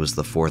down, it was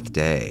the 4th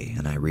day,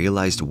 and I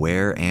realized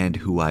where and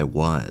who I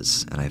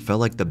was, and I felt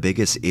like the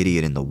biggest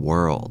idiot in the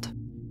world.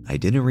 I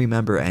didn't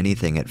remember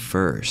anything at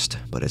first,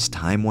 but as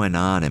time went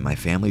on and my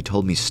family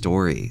told me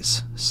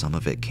stories, some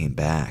of it came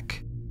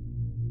back.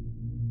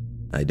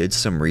 I did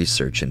some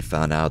research and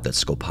found out that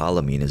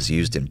sco-pole-uh-mean is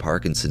used in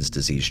Parkinson's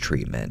disease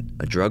treatment,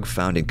 a drug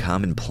found in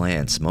common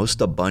plants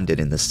most abundant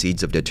in the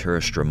seeds of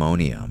Datura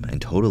stramonium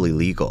and totally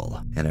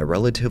legal, and at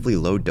relatively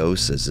low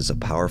doses is a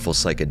powerful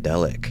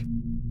psychedelic.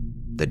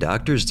 The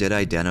doctors did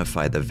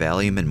identify the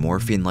Valium and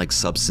morphine-like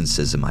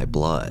substances in my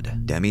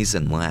blood, demis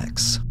and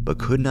lex, but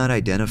could not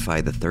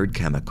identify the third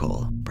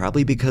chemical,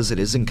 probably because it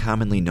isn't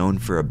commonly known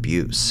for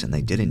abuse and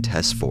they didn't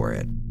test for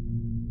it.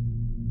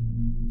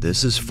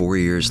 This is 4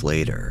 years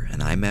later,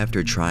 and I'm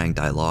after trying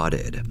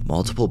dilaudid,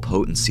 multiple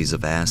potencies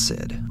of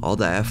acid, all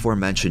the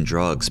aforementioned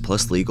drugs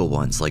plus legal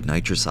ones like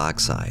nitrous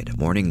oxide,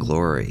 morning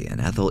glory, and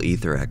ethyl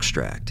ether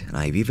extract, and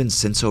I've even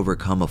since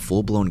overcome a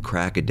full-blown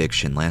crack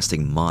addiction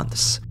lasting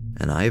months,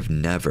 and I've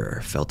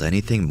never felt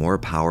anything more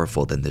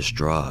powerful than this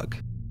drug.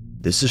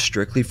 This is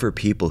strictly for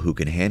people who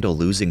can handle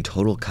losing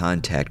total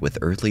contact with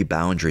earthly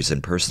boundaries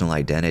and personal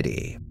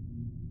identity.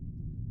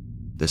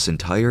 This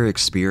entire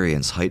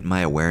experience heightened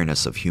my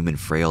awareness of human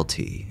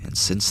frailty, and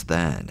since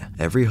then,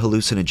 every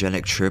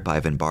hallucinogenic trip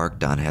I've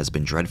embarked on has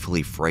been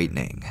dreadfully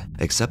frightening,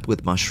 except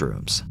with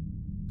mushrooms.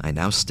 I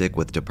now stick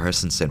with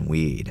depressants and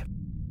weed.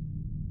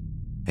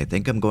 I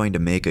think I'm going to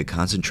make a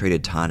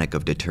concentrated tonic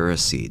of datura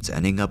seeds,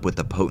 ending up with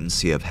the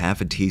potency of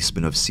half a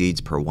teaspoon of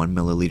seeds per 1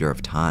 milliliter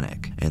of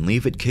tonic, and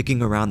leave it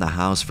kicking around the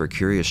house for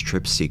curious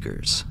trip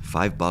seekers,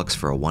 $5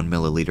 for a 1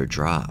 milliliter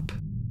drop.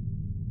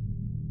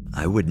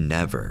 I would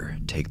never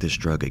take this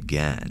drug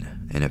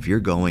again, and if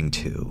you're going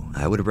to,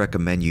 I would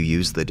recommend you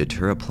use the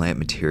datura plant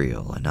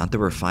material and not the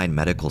refined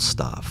medical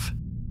stuff.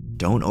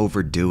 Don't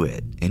overdo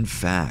it, in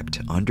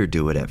fact,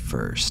 underdo it at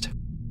first.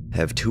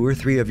 Have 2 or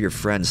 3 of your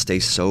friends stay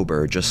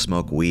sober or just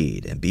smoke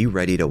weed, and be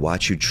ready to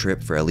watch you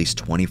trip for at least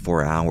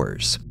 24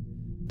 hours.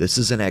 This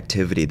is an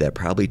activity that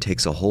probably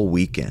takes a whole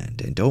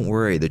weekend, and don't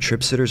worry, the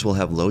trip sitters will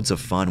have loads of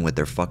fun with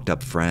their fucked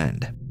up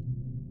friend.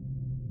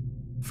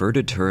 For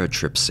datura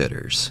trip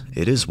sitters,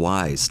 it is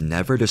wise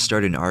never to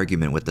start an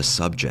argument with the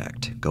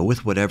subject. Go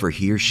with whatever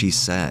he or she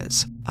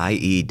says,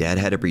 i.e. Dad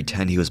had to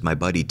pretend he was my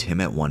buddy Tim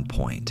at one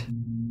point.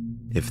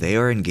 If they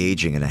are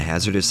engaging in a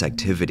hazardous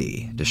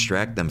activity,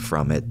 distract them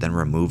from it, then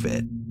remove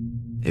it.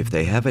 If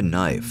they have a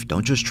knife,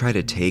 don't just try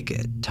to take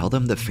it. Tell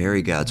them the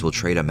fairy gods will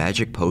trade a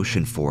magic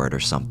potion for it or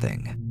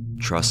something.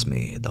 Trust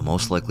me, they'll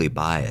most likely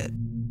buy it.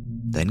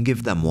 Then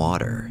give them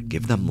water.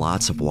 Give them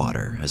lots of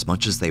water, as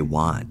much as they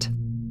want.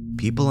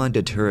 People on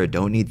datura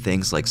don't need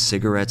things like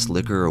cigarettes,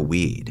 liquor, or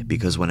weed,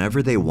 because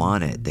whenever they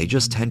want it, they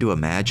just tend to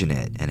imagine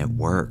it, and it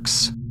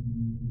works.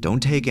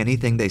 Don't take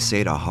anything they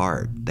say to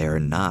heart. They are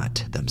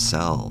not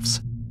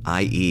themselves.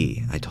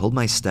 I.e., I told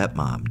my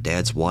stepmom,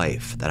 Dad's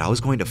wife, that I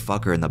was going to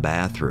fuck her in the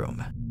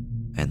bathroom.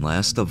 And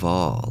last of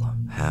all,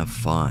 have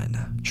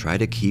fun. Try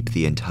to keep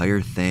the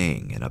entire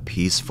thing in a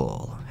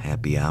peaceful,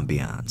 happy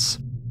ambiance.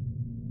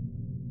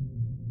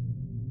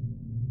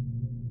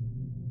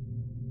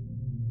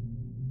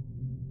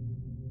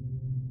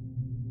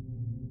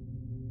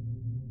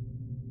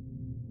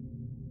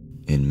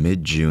 In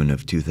mid-June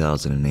of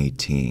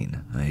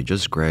 2018, I had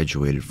just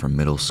graduated from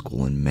middle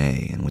school in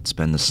May and would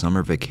spend the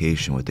summer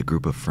vacation with a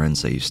group of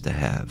friends I used to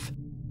have.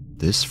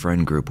 This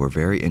friend group were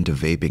very into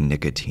vaping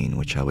nicotine,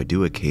 which I would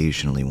do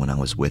occasionally when I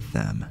was with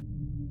them.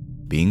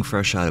 Being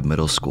fresh out of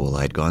middle school,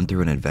 I had gone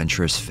through an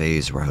adventurous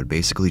phase where I would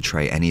basically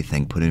try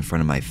anything put in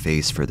front of my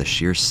face for the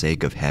sheer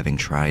sake of having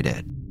tried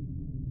it.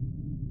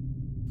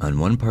 On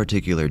one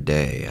particular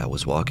day, I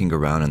was walking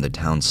around in the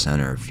town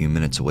center a few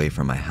minutes away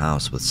from my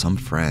house with some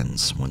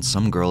friends when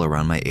some girl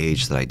around my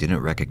age that I didn't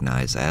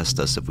recognize asked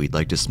us if we'd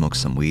like to smoke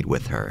some weed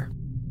with her.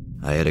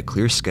 I had a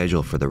clear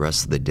schedule for the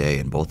rest of the day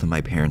and both of my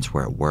parents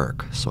were at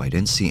work, so I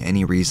didn't see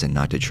any reason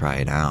not to try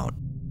it out.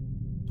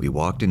 We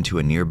walked into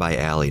a nearby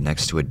alley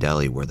next to a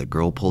deli where the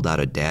girl pulled out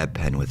a dab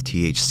pen with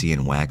THC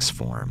in wax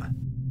form.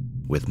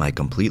 With my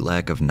complete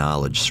lack of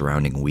knowledge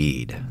surrounding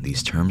weed,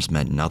 these terms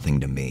meant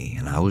nothing to me,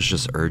 and I was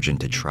just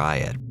urgent to try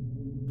it.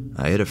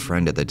 I had a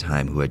friend at the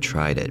time who had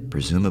tried it,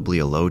 presumably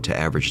a low to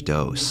average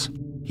dose.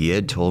 He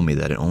had told me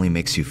that it only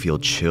makes you feel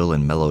chill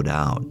and mellowed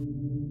out.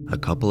 A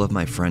couple of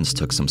my friends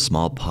took some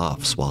small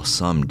puffs, while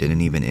some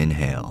didn't even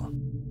inhale.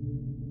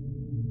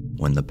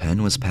 When the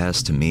pen was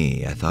passed to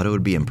me, I thought it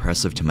would be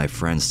impressive to my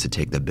friends to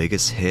take the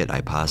biggest hit I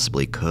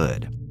possibly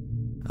could.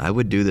 I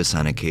would do this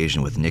on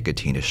occasion with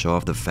nicotine to show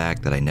off the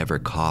fact that I never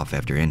cough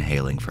after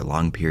inhaling for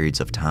long periods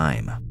of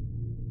time.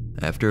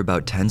 After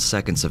about 10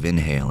 seconds of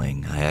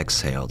inhaling, I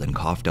exhaled and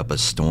coughed up a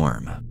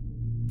storm.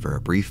 For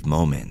a brief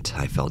moment,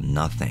 I felt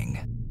nothing.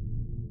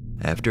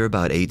 After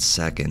about 8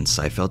 seconds,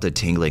 I felt a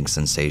tingling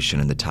sensation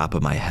in the top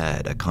of my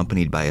head,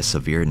 accompanied by a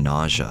severe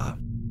nausea.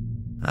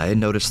 I had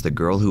noticed the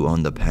girl who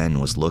owned the pen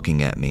was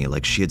looking at me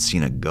like she had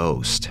seen a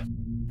ghost.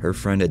 Her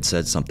friend had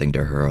said something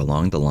to her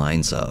along the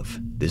lines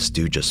of, "This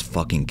dude just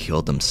fucking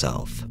killed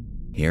himself."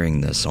 Hearing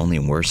this only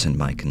worsened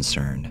my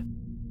concern.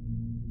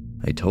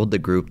 I told the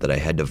group that I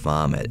had to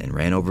vomit and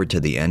ran over to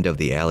the end of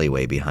the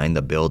alleyway behind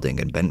the building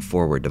and bent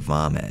forward to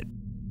vomit.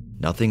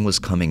 Nothing was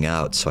coming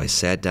out, so I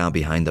sat down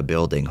behind the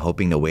building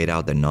hoping to wait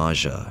out the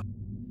nausea.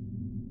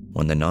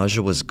 When the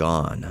nausea was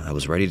gone, I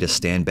was ready to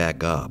stand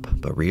back up,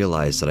 but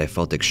realized that I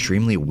felt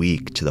extremely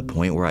weak to the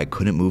point where I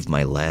couldn't move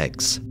my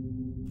legs.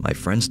 My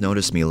friends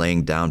noticed me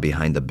laying down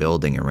behind the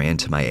building and ran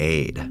to my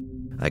aid.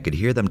 I could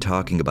hear them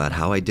talking about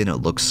how I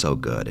didn't look so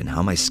good and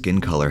how my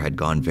skin color had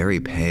gone very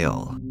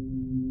pale.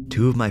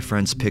 Two of my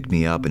friends picked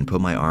me up and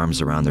put my arms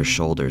around their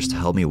shoulders to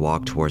help me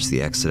walk towards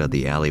the exit of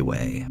the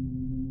alleyway.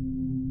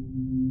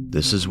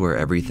 This is where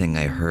everything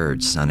I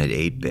heard sounded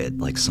 8-bit,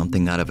 like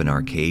something out of an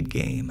arcade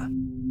game.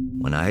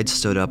 When I had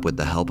stood up with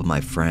the help of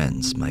my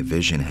friends, my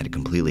vision had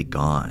completely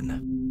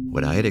gone.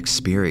 What I had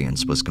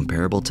experienced was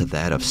comparable to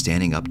that of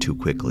standing up too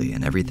quickly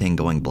and everything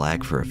going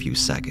black for a few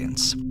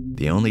seconds.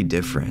 The only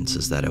difference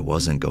is that it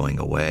wasn't going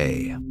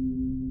away.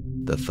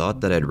 The thought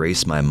that had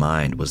raced my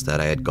mind was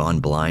that I had gone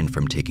blind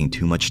from taking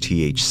too much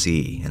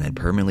THC and had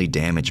permanently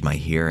damaged my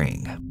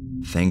hearing.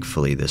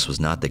 Thankfully, this was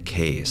not the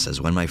case, as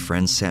when my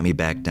friends sat me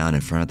back down in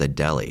front of the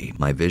deli,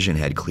 my vision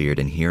had cleared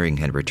and hearing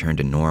had returned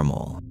to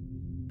normal.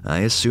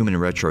 I assume in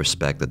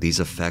retrospect that these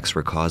effects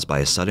were caused by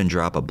a sudden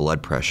drop of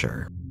blood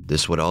pressure.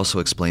 This would also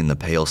explain the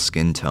pale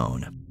skin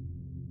tone.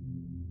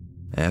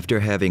 After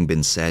having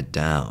been sat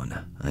down,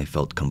 I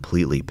felt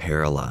completely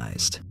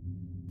paralyzed.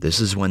 This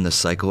is when the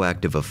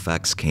psychoactive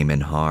effects came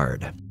in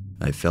hard.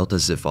 I felt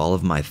as if all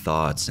of my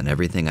thoughts and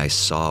everything I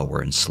saw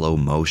were in slow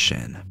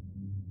motion.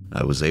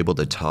 I was able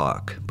to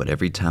talk, but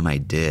every time I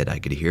did, I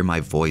could hear my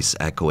voice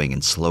echoing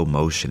in slow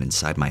motion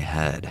inside my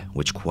head,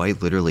 which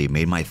quite literally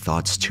made my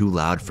thoughts too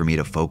loud for me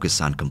to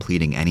focus on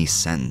completing any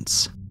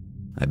sentence.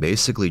 I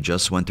basically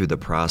just went through the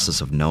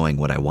process of knowing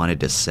what I wanted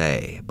to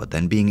say, but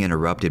then being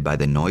interrupted by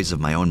the noise of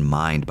my own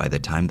mind by the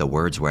time the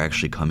words were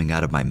actually coming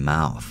out of my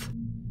mouth.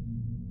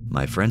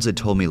 My friends had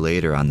told me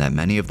later on that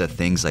many of the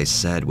things I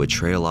said would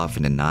trail off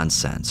into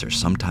nonsense or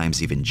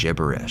sometimes even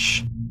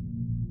gibberish.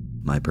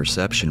 My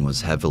perception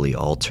was heavily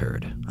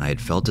altered. I had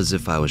felt as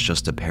if I was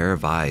just a pair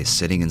of eyes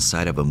sitting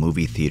inside of a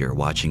movie theater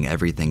watching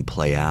everything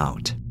play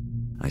out.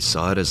 I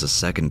saw it as a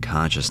second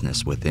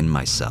consciousness within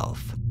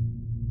myself.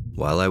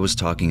 While I was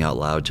talking out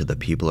loud to the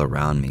people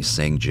around me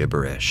saying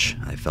gibberish,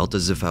 I felt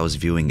as if I was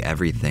viewing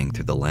everything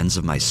through the lens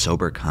of my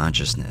sober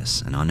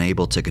consciousness and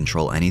unable to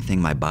control anything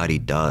my body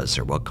does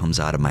or what comes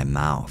out of my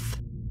mouth.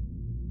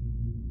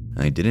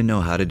 I didn't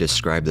know how to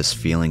describe this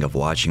feeling of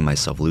watching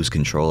myself lose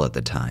control at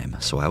the time,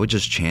 so I would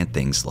just chant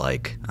things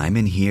like, "I'm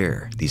in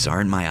here, these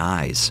aren't my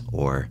eyes,"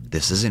 or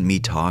 "This isn't me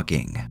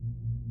talking."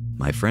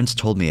 My friends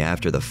told me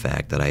after the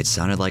fact that I had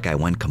sounded like I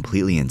went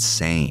completely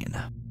insane.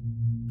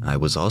 I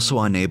was also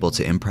unable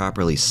to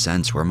improperly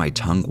sense where my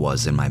tongue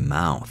was in my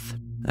mouth.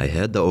 I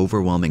had the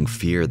overwhelming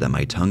fear that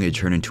my tongue had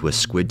turned into a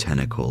squid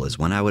tentacle, as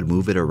when I would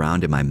move it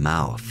around in my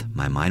mouth,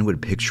 my mind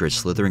would picture it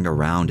slithering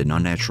around in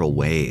unnatural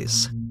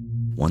ways.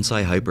 Once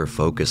I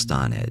hyper-focused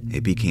on it,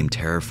 it became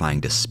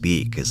terrifying to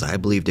speak, as I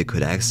believed it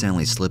could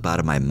accidentally slip out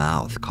of my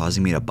mouth,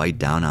 causing me to bite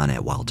down on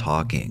it while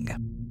talking.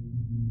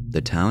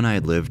 The town I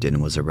had lived in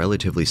was a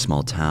relatively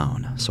small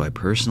town, so I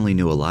personally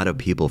knew a lot of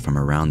people from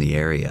around the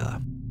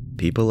area.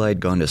 People I had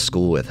gone to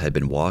school with had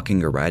been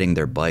walking or riding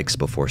their bikes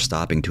before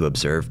stopping to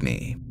observe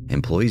me.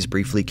 Employees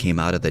briefly came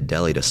out of the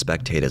deli to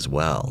spectate as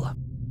well.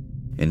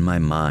 In my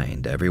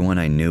mind, everyone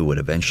I knew would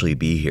eventually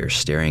be here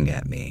staring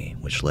at me,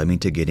 which led me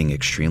to getting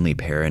extremely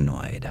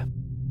paranoid.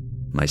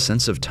 My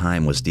sense of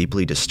time was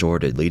deeply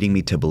distorted, leading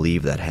me to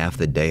believe that half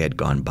the day had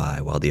gone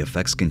by while the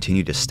effects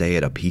continued to stay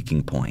at a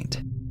peaking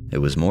point. It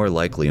was more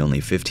likely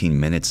only 15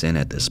 minutes in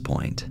at this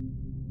point.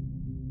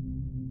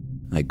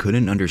 I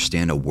couldn't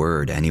understand a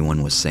word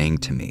anyone was saying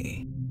to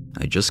me.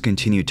 I just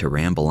continued to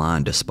ramble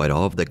on despite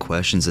all of the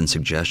questions and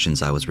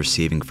suggestions I was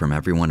receiving from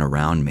everyone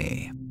around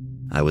me.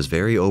 I was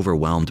very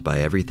overwhelmed by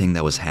everything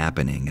that was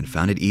happening and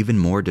found it even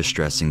more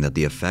distressing that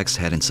the effects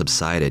hadn't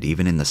subsided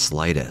even in the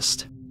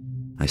slightest.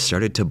 I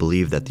started to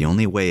believe that the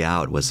only way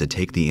out was to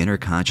take the inner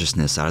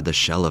consciousness out of the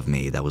shell of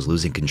me that was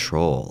losing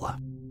control.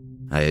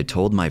 I had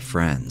told my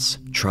friends,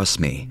 "Trust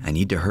me, I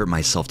need to hurt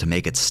myself to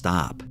make it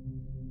stop."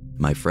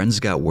 My friends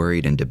got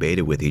worried and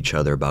debated with each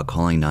other about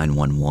calling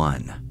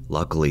 911.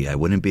 Luckily, I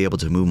wouldn't be able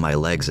to move my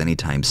legs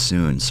anytime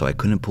soon, so I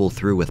couldn't pull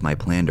through with my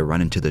plan to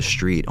run into the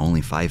street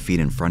only 5 feet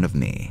in front of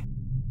me.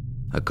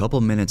 A couple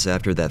minutes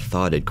after that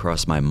thought had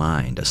crossed my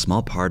mind, a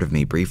small part of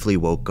me briefly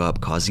woke up,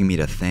 causing me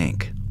to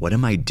think, "What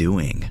am I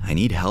doing? I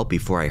need help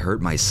before I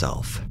hurt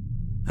myself."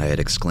 I had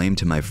exclaimed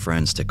to my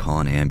friends to call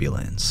an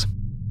ambulance.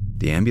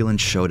 The ambulance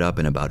showed up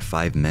in about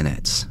 5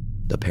 minutes.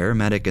 The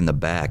paramedic in the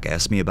back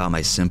asked me about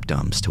my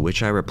symptoms, to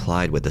which I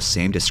replied with the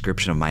same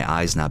description of my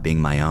eyes not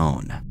being my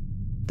own.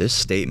 This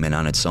statement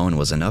on its own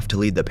was enough to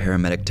lead the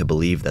paramedic to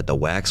believe that the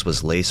wax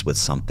was laced with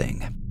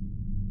something.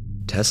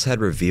 Tests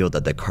had revealed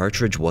that the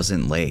cartridge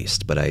wasn't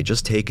laced, but I had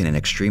just taken an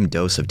extreme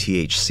dose of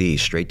THC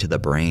straight to the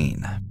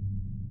brain.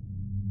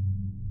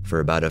 For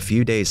about a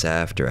few days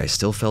after, I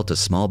still felt a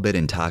small bit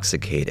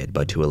intoxicated,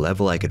 but to a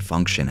level I could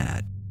function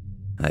at.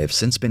 I have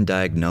since been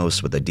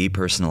diagnosed with a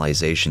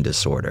depersonalization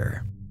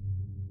disorder.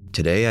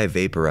 Today I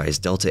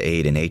vaporized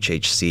Delta-8 and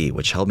HHC,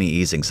 which helped me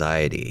ease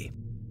anxiety.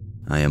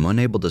 I am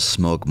unable to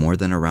smoke more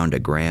than around a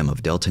gram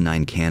of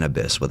Delta-9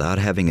 cannabis without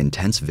having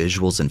intense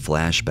visuals and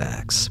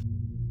flashbacks.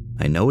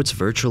 I know it's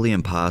virtually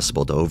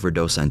impossible to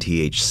overdose on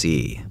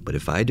THC, but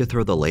if I had to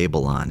throw the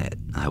label on it,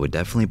 I would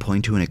definitely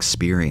point to an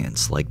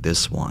experience like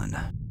this one.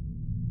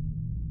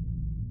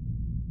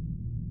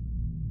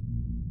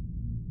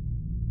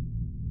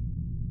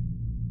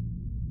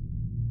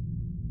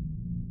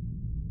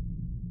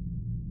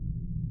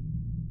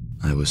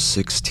 I was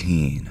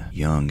 16,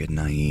 young and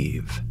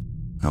naive.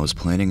 I was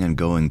planning on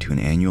going to an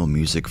annual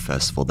music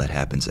festival that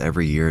happens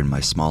every year in my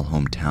small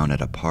hometown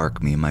at a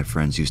park me and my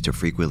friends used to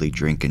frequently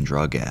drink and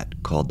drug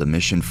at, called the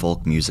Mission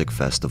Folk Music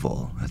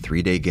Festival, a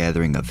 3-day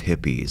gathering of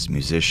hippies,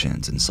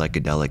 musicians, and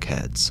psychedelic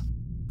heads.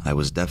 I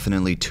was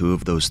definitely 2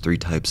 of those 3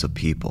 types of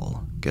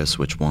people. Guess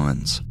which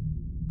ones?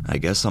 I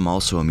guess I'm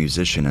also a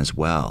musician as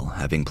well,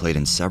 having played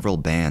in several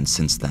bands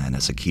since then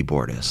as a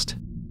keyboardist.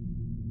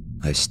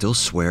 I still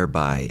swear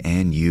by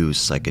and use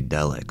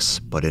psychedelics,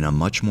 but in a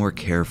much more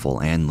careful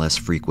and less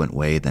frequent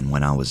way than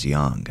when I was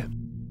young.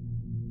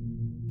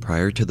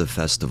 Prior to the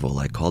festival,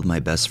 I called my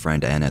best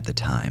friend N at the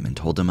time and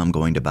told him I'm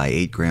going to buy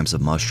 8 grams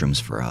of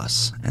mushrooms for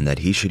us, and that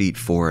he should eat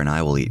 4 and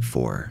I will eat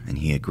 4, and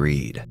he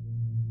agreed.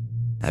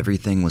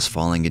 Everything was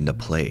falling into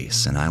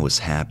place, and I was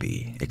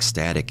happy,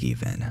 ecstatic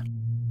even.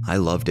 I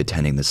loved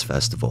attending this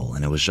festival,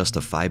 and it was just a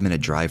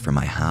 5-minute drive from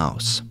my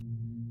house.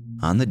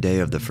 On the day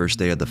of the first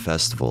day of the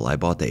festival, I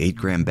bought the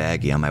 8-gram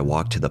baggie on my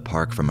walk to the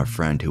park from a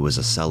friend who was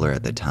a seller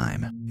at the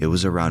time. It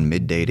was around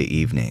midday to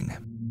evening.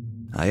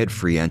 I had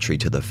free entry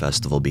to the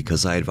festival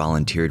because I had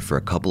volunteered for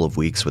a couple of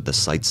weeks with the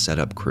site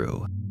setup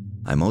crew.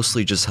 I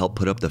mostly just helped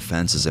put up the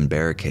fences and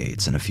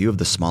barricades and a few of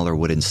the smaller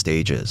wooden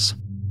stages.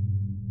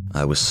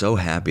 I was so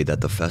happy that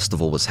the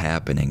festival was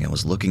happening and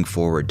was looking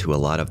forward to a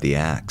lot of the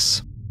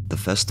acts. The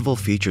festival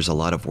features a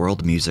lot of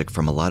world music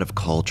from a lot of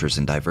cultures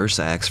and diverse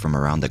acts from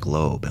around the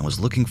globe, and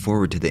was looking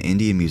forward to the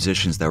Indian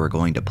musicians that were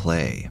going to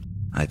play.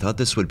 I thought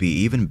this would be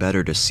even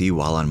better to see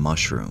while on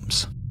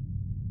mushrooms.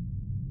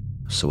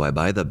 So I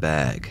buy the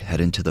bag, head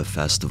into the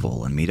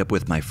festival, and meet up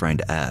with my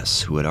friend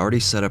S, who had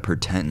already set up her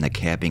tent in the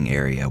camping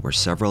area where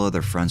several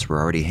other friends were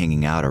already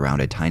hanging out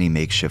around a tiny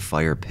makeshift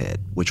fire pit,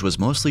 which was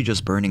mostly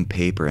just burning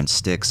paper and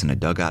sticks in a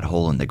dugout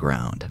hole in the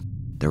ground.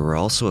 There were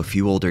also a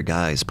few older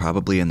guys,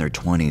 probably in their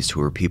 20s, who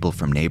were people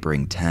from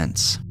neighboring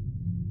tents.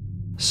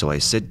 So I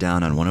sit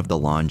down on one of the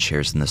lawn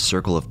chairs in the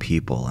circle of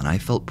people, and I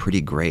felt pretty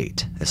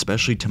great,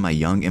 especially to my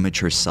young,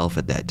 immature self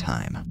at that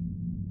time.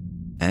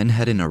 N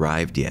hadn't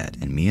arrived yet,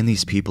 and me and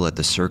these people at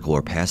the circle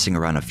were passing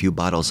around a few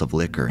bottles of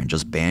liquor and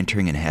just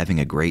bantering and having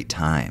a great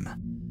time.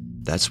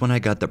 That's when I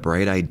got the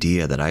bright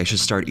idea that I should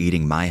start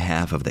eating my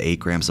half of the 8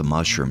 grams of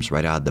mushrooms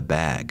right out of the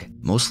bag,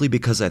 mostly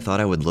because I thought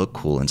I would look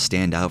cool and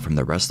stand out from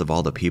the rest of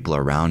all the people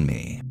around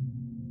me.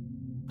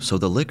 So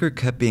the liquor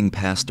kept being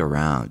passed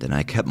around, and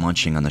I kept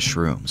munching on the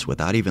shrooms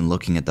without even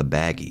looking at the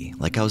baggie,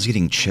 like I was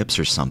eating chips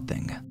or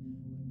something.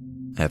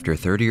 After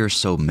 30 or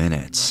so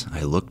minutes,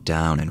 I looked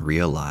down and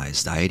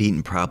realized I had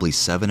eaten probably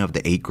 7 of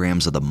the 8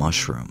 grams of the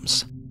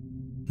mushrooms.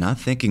 Not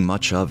thinking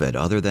much of it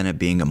other than it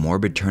being a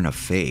morbid turn of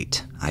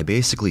fate, I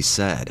basically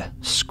said,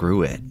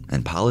 "Screw it,"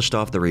 and polished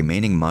off the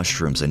remaining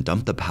mushrooms and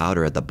dumped the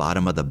powder at the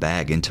bottom of the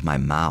bag into my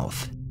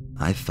mouth.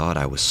 I thought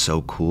I was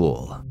so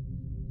cool.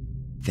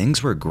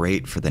 Things were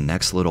great for the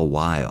next little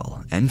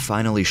while. N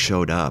finally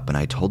showed up, and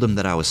I told him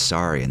that I was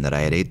sorry and that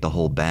I had ate the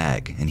whole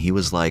bag, and he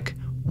was like,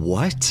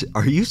 "What?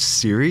 Are you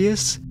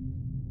serious?"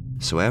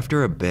 So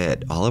after a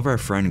bit, all of our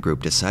friend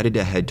group decided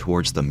to head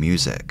towards the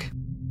music.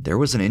 There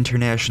was an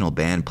international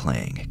band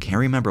playing, can't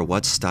remember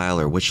what style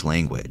or which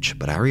language,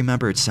 but I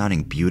remember it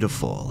sounding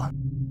beautiful.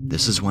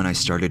 This is when I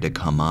started to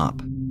come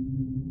up.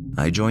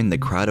 I joined the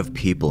crowd of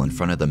people in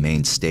front of the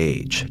main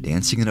stage,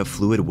 dancing in a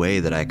fluid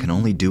way that I can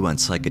only do on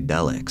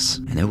psychedelics,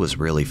 and it was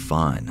really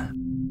fun.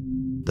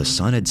 The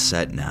sun had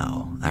set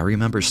now. I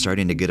remember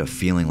starting to get a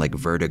feeling like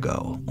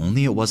vertigo,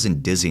 only it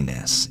wasn't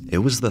dizziness. It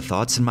was the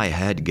thoughts in my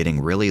head getting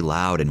really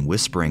loud and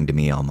whispering to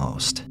me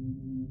almost.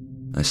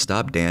 I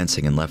stopped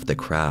dancing and left the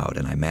crowd,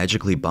 and I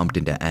magically bumped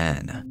into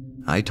N.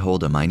 I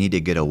told him I need to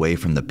get away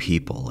from the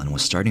people and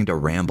was starting to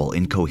ramble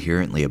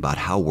incoherently about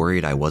how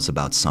worried I was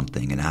about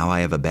something and how I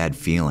have a bad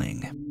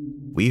feeling.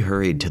 We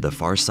hurried to the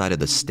far side of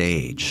the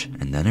stage,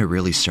 and then it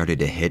really started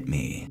to hit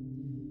me.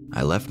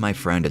 I left my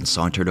friend and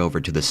sauntered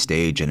over to the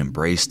stage and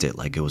embraced it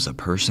like it was a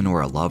person or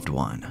a loved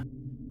one.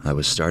 I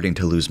was starting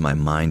to lose my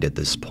mind at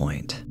this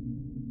point.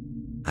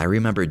 I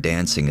remember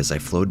dancing as I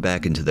flowed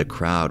back into the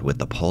crowd with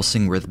the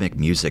pulsing rhythmic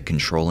music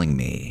controlling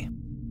me.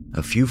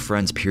 A few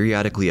friends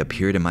periodically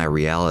appeared in my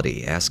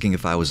reality asking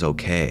if I was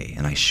okay,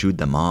 and I shooed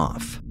them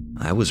off.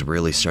 I was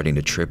really starting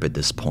to trip at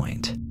this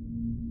point.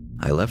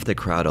 I left the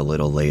crowd a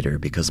little later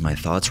because my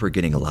thoughts were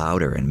getting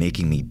louder and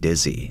making me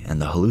dizzy,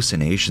 and the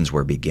hallucinations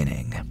were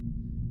beginning.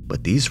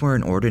 But these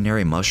weren't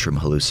ordinary mushroom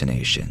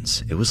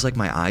hallucinations. It was like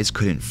my eyes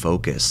couldn't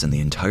focus and the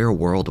entire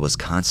world was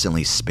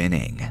constantly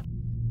spinning.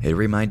 It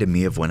reminded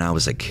me of when I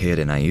was a kid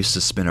and I used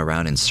to spin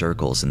around in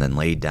circles and then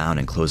lay down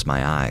and close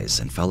my eyes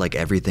and felt like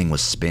everything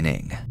was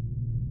spinning.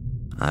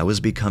 I was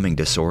becoming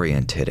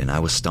disoriented and I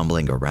was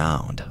stumbling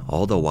around,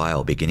 all the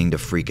while beginning to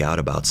freak out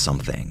about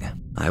something.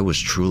 I was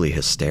truly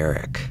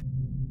hysteric.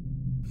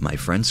 My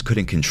friends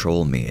couldn't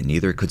control me and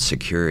neither could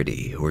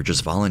security, who were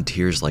just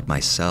volunteers like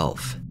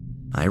myself.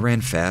 I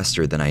ran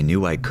faster than I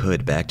knew I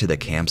could back to the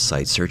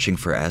campsite searching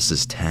for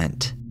S's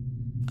tent.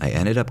 I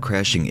ended up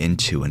crashing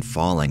into and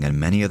falling on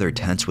many other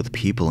tents with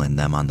people in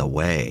them on the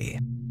way.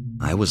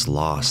 I was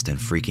lost and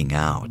freaking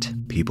out.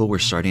 People were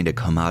starting to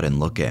come out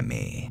and look at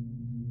me.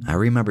 I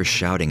remember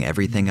shouting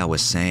everything I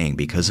was saying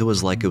because it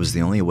was like it was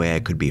the only way I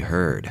could be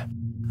heard.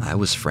 I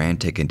was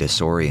frantic and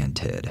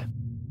disoriented.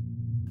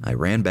 I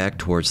ran back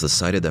towards the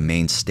side of the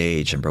main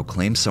stage and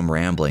proclaimed some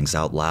ramblings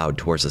out loud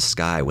towards the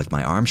sky with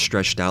my arms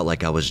stretched out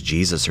like I was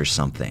Jesus or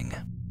something.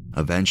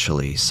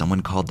 Eventually,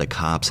 someone called the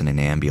cops and an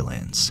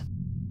ambulance.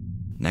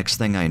 Next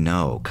thing I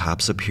know,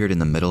 cops appeared in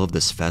the middle of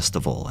this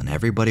festival and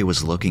everybody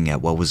was looking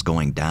at what was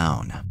going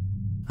down.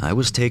 I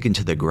was taken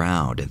to the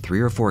ground and 3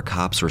 or 4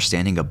 cops were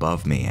standing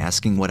above me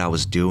asking what I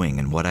was doing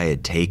and what I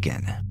had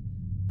taken.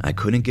 I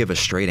couldn't give a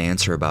straight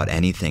answer about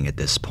anything at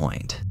this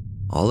point.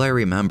 All I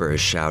remember is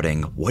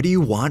shouting, "What do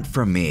you want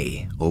from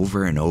me?"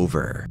 over and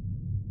over.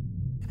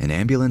 An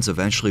ambulance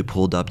eventually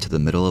pulled up to the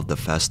middle of the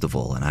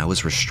festival and I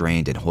was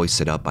restrained and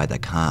hoisted up by the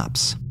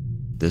cops.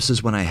 This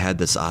is when I had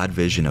this odd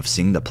vision of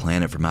seeing the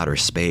planet from outer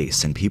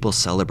space and people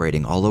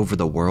celebrating all over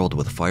the world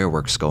with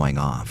fireworks going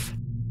off.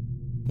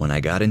 When I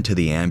got into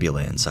the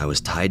ambulance, I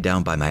was tied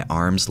down by my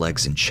arms,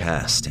 legs, and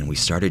chest, and we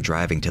started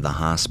driving to the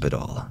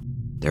hospital.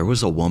 There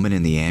was a woman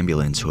in the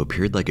ambulance who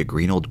appeared like a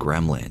green old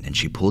gremlin, and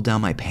she pulled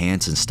down my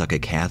pants and stuck a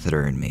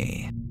catheter in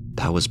me.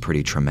 That was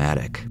pretty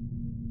traumatic.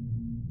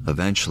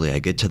 Eventually, I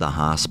get to the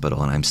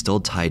hospital and I'm still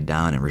tied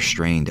down and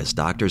restrained as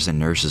doctors and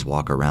nurses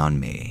walk around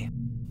me.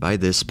 By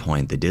this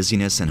point, the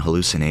dizziness and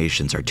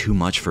hallucinations are too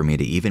much for me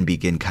to even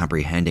begin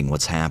comprehending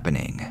what's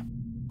happening.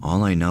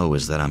 All I know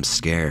is that I'm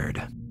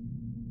scared.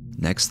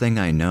 Next thing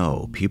I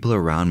know, people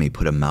around me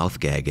put a mouth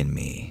gag in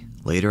me.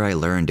 Later I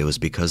learned it was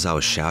because I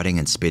was shouting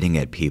and spitting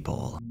at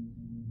people.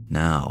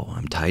 Now,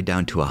 I'm tied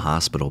down to a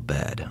hospital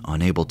bed,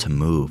 unable to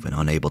move and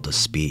unable to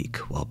speak,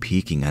 while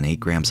peaking on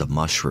 8 grams of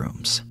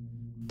mushrooms.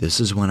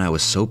 This is when I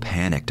was so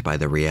panicked by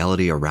the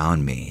reality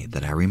around me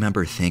that I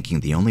remember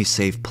thinking the only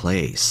safe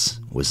place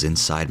was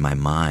inside my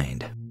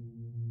mind.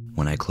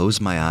 When I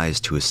closed my eyes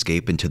to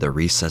escape into the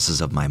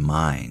recesses of my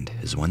mind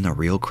is when the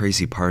real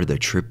crazy part of the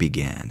trip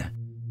began.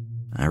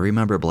 I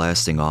remember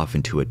blasting off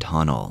into a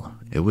tunnel.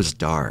 It was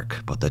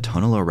dark, but the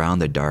tunnel around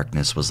the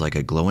darkness was like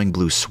a glowing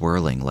blue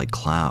swirling like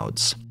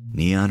clouds.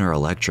 Neon or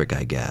electric,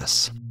 I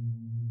guess.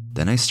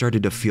 Then I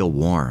started to feel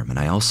warm, and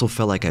I also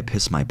felt like I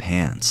pissed my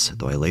pants,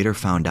 though I later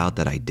found out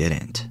that I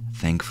didn't,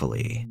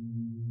 thankfully.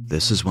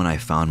 This is when I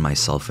found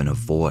myself in a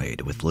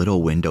void with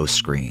little window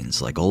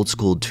screens like old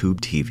school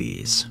tube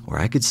TVs, where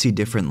I could see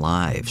different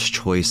lives,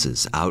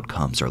 choices,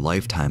 outcomes, or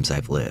lifetimes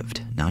I've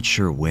lived, not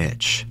sure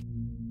which.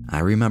 I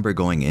remember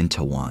going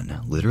into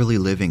one, literally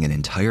living an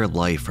entire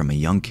life from a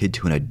young kid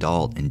to an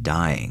adult and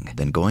dying,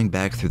 then going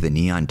back through the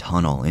neon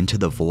tunnel into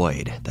the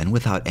void, then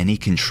without any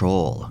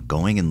control,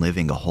 going and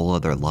living a whole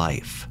other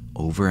life,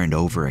 over and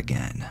over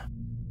again.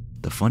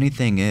 The funny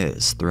thing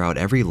is, throughout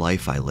every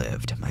life I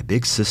lived, my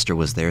big sister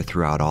was there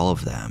throughout all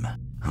of them.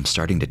 I'm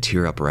starting to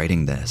tear up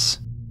writing this.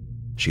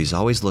 She's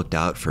always looked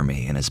out for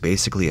me and is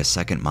basically a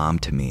second mom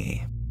to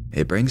me.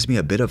 It brings me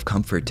a bit of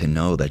comfort to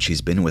know that she's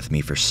been with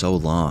me for so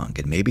long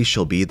and maybe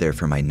she'll be there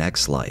for my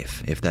next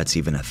life, if that's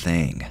even a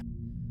thing.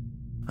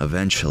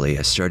 Eventually,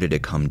 I started to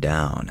come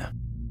down.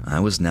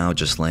 I was now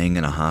just laying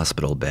in a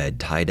hospital bed,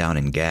 tied down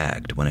and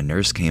gagged, when a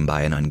nurse came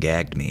by and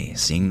ungagged me,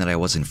 seeing that I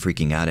wasn't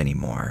freaking out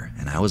anymore,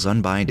 and I was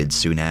unbinded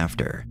soon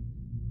after.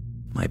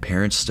 My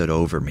parents stood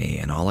over me,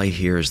 and all I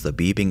hear is the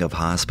beeping of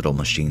hospital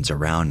machines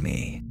around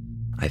me.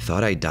 I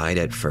thought I died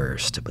at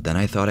first, but then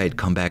I thought I'd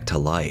come back to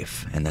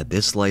life, and that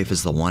this life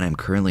is the one I'm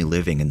currently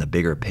living in the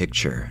bigger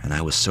picture, and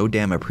I was so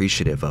damn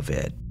appreciative of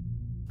it.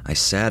 I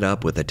sat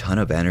up with a ton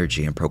of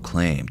energy and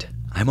proclaimed,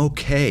 "I'm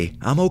okay,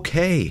 I'm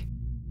okay."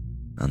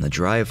 On the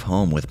drive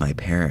home with my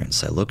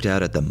parents, I looked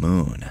out at the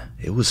moon.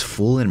 It was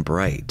full and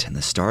bright, and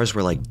the stars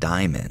were like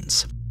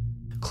diamonds.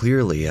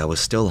 Clearly, I was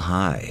still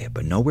high,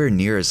 but nowhere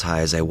near as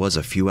high as I was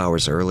a few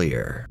hours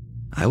earlier.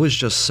 I was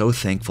just so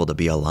thankful to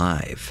be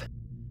alive.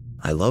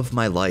 I love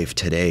my life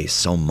today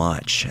so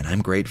much, and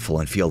I'm grateful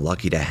and feel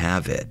lucky to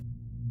have it.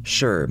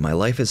 Sure, my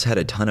life has had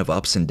a ton of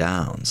ups and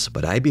downs,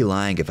 but I'd be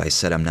lying if I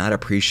said I'm not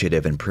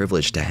appreciative and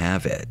privileged to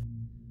have it.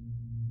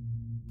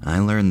 I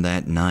learned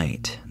that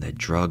night that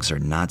drugs are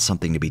not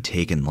something to be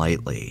taken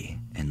lightly,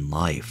 and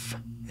life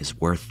is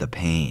worth the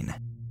pain.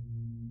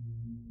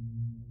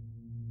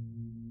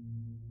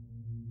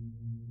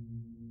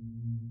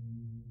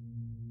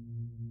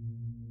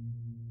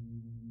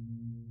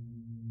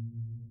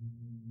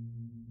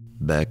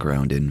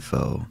 Background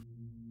info.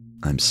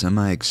 I'm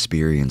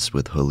semi-experienced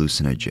with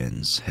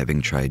hallucinogens,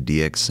 having tried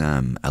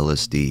DXM,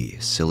 LSD,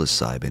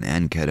 psilocybin,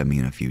 and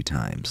ketamine a few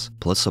times,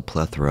 plus a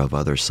plethora of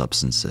other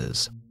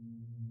substances.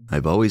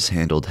 I've always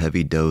handled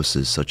heavy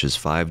doses such as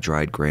 5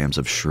 dried grams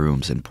of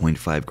shrooms and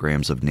 0.5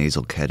 grams of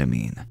nasal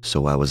ketamine,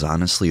 so I was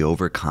honestly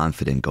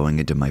overconfident going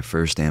into my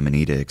first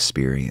ah-mah-neat-uh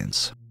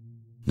experience.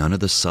 None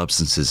of the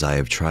substances I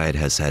have tried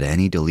has had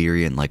any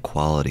deliriant-like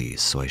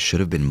qualities, so I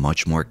should have been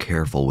much more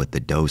careful with the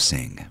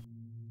dosing.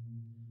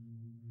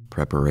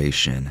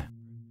 Preparation.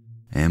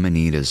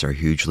 Ah-mah-neat-uhs are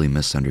hugely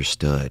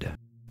misunderstood.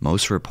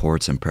 Most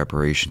reports and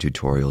preparation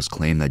tutorials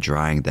claim that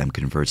drying them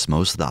converts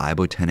most of the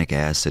ibotenic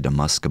acid to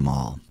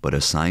muscimol, but a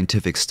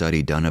scientific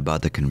study done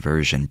about the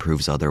conversion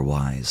proves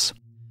otherwise.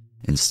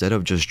 Instead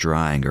of just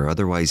drying or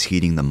otherwise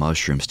heating the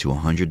mushrooms to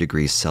 100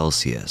 degrees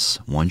Celsius,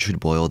 one should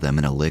boil them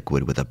in a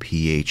liquid with a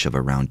pH of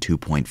around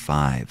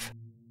 2.5.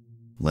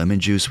 Lemon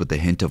juice with a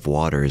hint of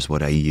water is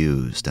what I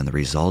used, and the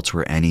results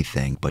were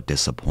anything but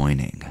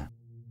disappointing.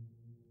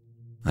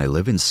 I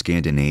live in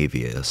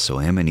Scandinavia, so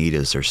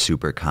ah-mah-neat-uhs are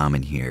super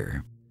common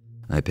here.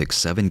 I picked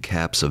 7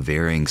 caps of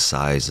varying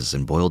sizes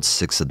and boiled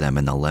 6 of them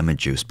in the lemon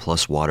juice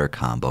plus water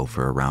combo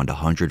for around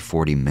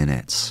 140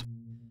 minutes.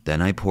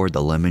 Then I poured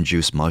the lemon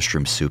juice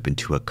mushroom soup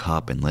into a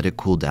cup and let it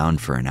cool down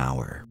for an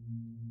hour.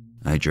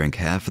 I drank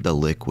half of the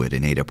liquid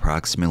and ate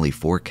approximately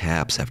 4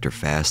 caps after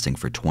fasting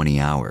for 20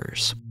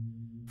 hours.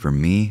 For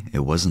me,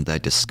 it wasn't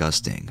that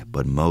disgusting,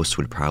 but most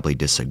would probably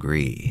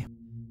disagree.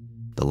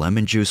 The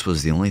lemon juice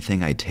was the only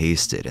thing I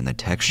tasted, and the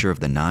texture of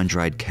the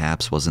non-dried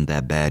caps wasn't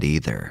that bad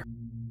either.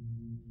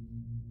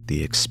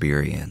 The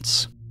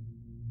experience.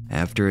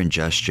 After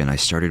ingestion, I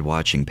started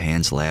watching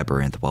Pan's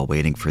Labyrinth while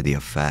waiting for the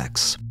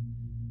effects.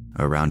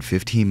 Around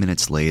 15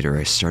 minutes later,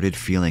 I started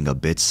feeling a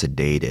bit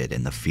sedated,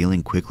 and the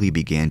feeling quickly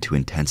began to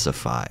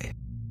intensify.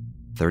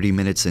 30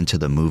 minutes into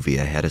the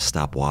movie, I had to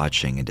stop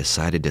watching and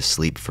decided to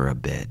sleep for a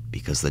bit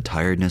because the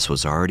tiredness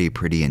was already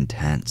pretty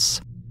intense.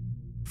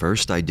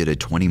 First, I did a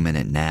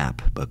 20-minute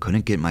nap, but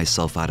couldn't get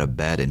myself out of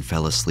bed and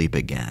fell asleep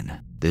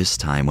again, this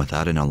time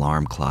without an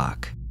alarm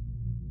clock.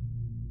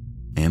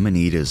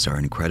 Ah-mah-neat-uhs are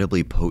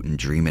incredibly potent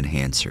dream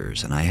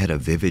enhancers, and I had a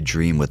vivid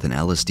dream with an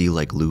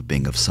LSD-like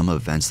looping of some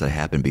events that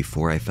happened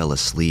before I fell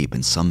asleep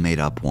and some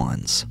made-up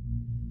ones.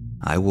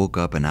 I woke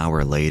up an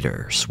hour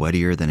later,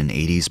 sweatier than an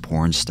 80s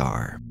porn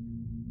star.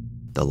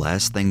 The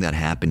last thing that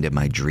happened in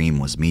my dream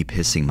was me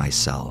pissing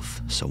myself,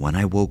 so when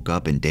I woke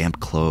up in damp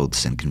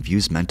clothes and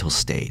confused mental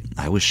state,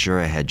 I was sure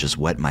I had just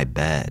wet my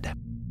bed.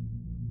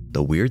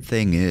 The weird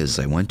thing is,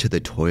 I went to the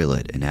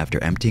toilet, and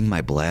after emptying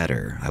my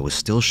bladder, I was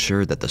still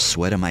sure that the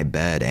sweat on my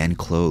bed and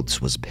clothes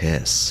was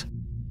piss.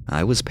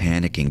 I was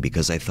panicking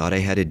because I thought I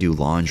had to do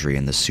laundry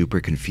in the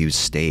super confused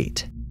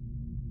state.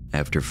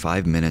 After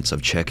 5 minutes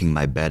of checking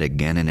my bed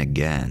again and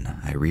again,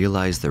 I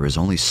realized there was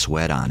only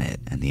sweat on it,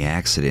 and the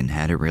accident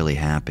hadn't really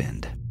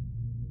happened.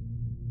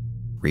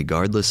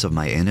 Regardless of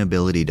my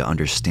inability to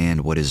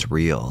understand what is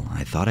real,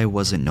 I thought I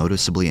wasn't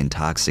noticeably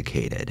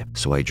intoxicated,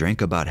 so I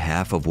drank about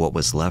half of what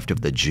was left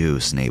of the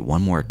juice and ate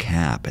 1 more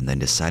cap and then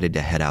decided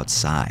to head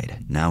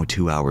outside, now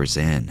 2 hours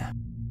in.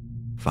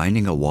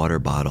 Finding a water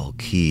bottle,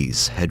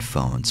 keys,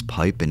 headphones,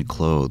 pipe, and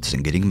clothes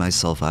and getting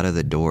myself out of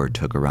the door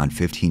took around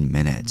 15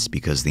 minutes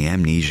because the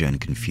amnesia and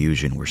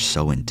confusion were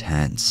so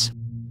intense.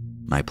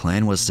 My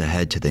plan was to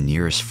head to the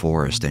nearest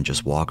forest and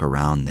just walk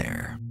around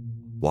there.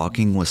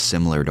 Walking was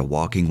similar to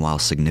walking while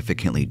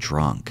significantly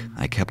drunk.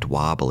 I kept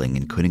wobbling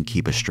and couldn't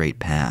keep a straight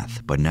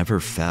path, but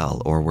never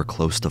fell or were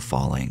close to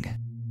falling.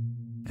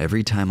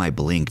 Every time I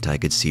blinked, I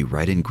could see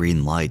red and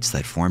green lights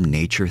that formed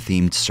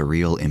nature-themed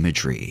surreal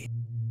imagery.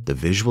 The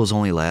visuals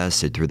only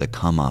lasted through the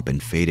come-up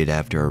and faded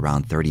after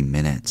around 30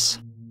 minutes.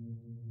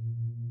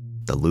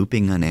 The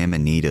looping on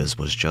ah-mah-neat-uhs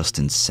was just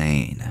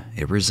insane.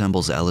 It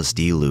resembles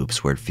LSD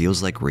loops where it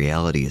feels like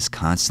reality is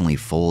constantly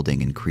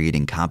folding and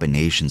creating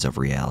combinations of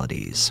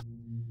realities.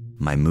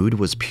 My mood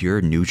was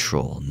pure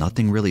neutral,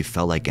 nothing really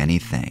felt like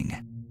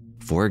anything.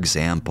 For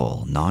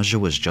example, nausea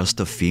was just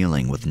a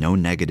feeling with no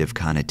negative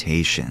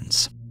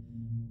connotations.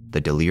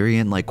 The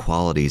delirium-like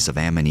qualities of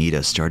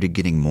ah-mah-neat-uh started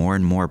getting more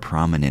and more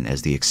prominent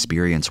as the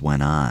experience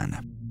went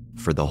on.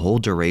 For the whole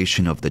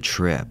duration of the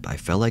trip, I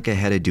felt like I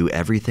had to do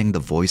everything the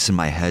voice in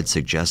my head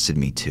suggested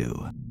me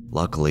to.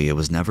 Luckily, it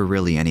was never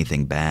really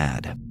anything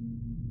bad.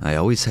 I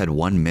always had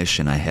one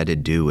mission I had to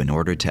do in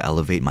order to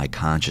elevate my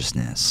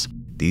consciousness.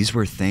 These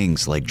were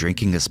things like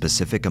drinking a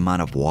specific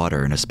amount of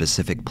water in a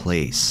specific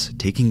place,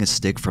 taking a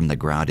stick from the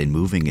ground and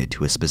moving it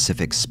to a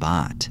specific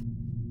spot.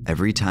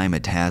 Every time a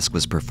task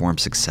was performed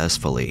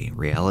successfully,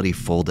 reality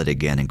folded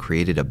again and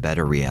created a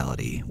better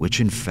reality, which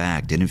in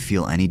fact didn't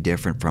feel any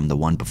different from the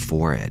one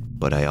before it,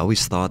 but I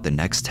always thought the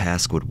next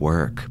task would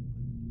work.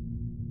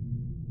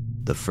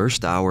 The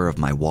first hour of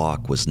my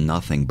walk was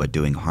nothing but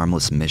doing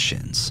harmless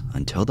missions,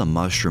 until the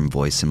mushroom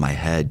voice in my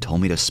head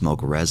told me to smoke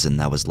resin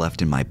that was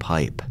left in my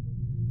pipe.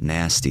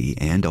 Nasty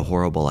and a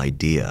horrible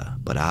idea,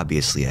 but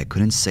obviously I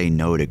couldn't say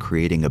no to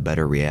creating a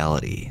better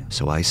reality,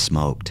 so I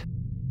smoked.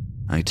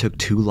 I took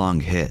 2 long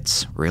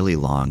hits, really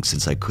long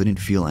since I couldn't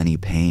feel any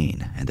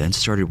pain, and then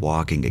started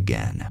walking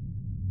again.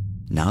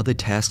 Now the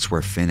tasks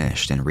were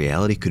finished and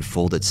reality could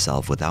fold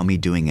itself without me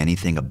doing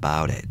anything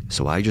about it,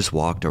 so I just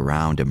walked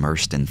around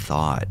immersed in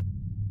thought.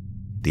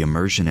 The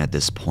immersion at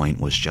this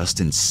point was just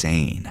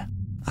insane.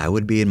 I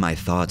would be in my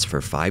thoughts for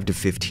 5 to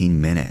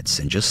 15 minutes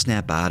and just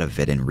snap out of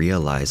it and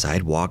realize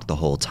I'd walked the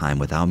whole time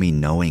without me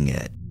knowing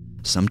it.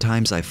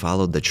 Sometimes I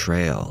followed the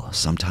trail,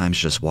 sometimes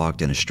just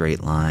walked in a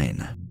straight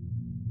line.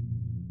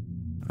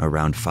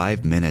 Around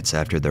 5 minutes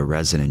after the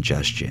resin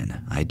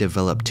ingestion, I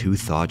developed 2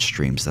 thought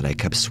streams that I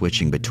kept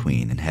switching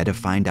between and had to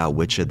find out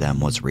which of them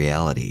was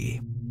reality.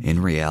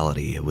 In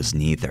reality, it was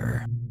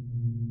neither.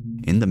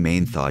 In the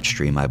main thought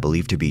stream I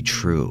believed to be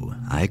true,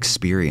 I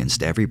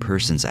experienced every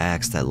person's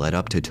acts that led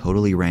up to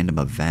totally random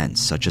events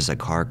such as a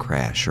car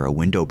crash or a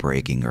window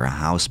breaking or a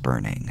house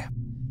burning.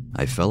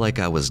 I felt like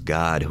I was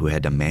God who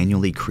had to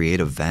manually create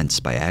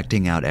events by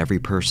acting out every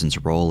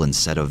person's role in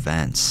said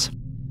events.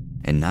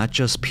 And not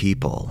just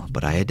people,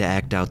 but I had to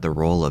act out the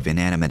role of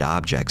inanimate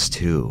objects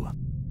too.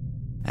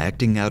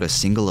 Acting out a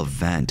single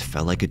event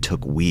felt like it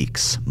took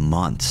weeks,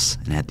 months,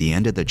 and at the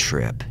end of the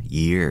trip,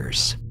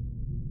 years.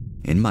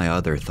 In my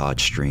other thought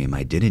stream,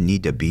 I didn't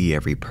need to be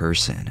every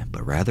person,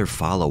 but rather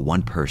follow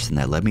one person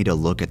that led me to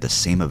look at the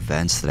same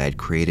events that I had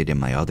created in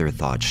my other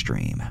thought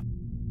stream.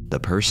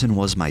 The person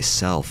was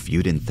myself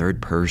viewed in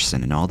third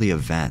person, and all the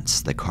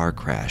events, the car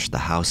crash, the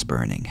house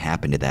burning,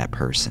 happened to that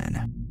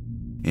person.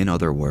 In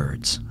other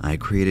words, I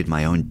created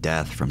my own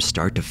death from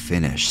start to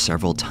finish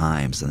several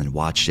times and then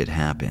watched it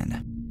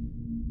happen.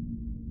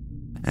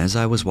 As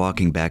I was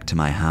walking back to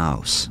my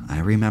house, I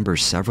remember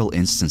several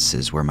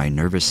instances where my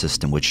nervous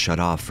system would shut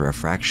off for a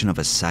fraction of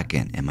a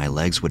second and my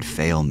legs would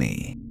fail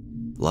me.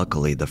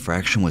 Luckily, the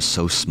fraction was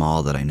so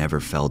small that I never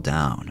fell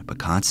down, but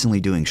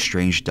constantly doing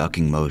strange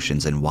ducking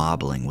motions and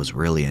wobbling was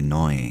really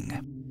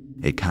annoying.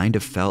 It kind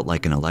of felt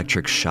like an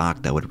electric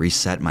shock that would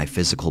reset my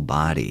physical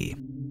body.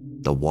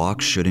 The walk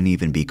shouldn't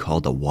even be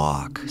called a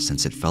walk,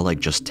 since it felt like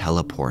just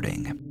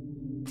teleporting.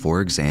 For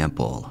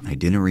example, I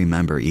didn't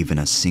remember even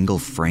a single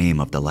frame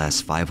of the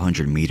last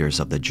 500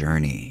 meters of the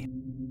journey.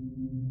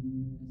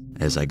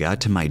 As I got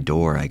to my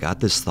door, I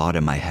got this thought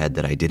in my head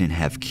that I didn't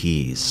have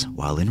keys,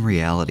 while in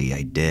reality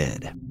I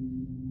did.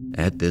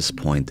 At this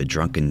point, the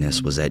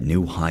drunkenness was at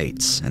new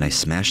heights, and I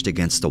smashed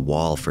against the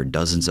wall for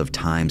dozens of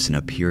times in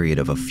a period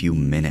of a few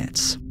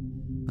minutes.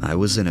 I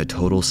was in a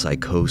total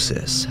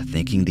psychosis,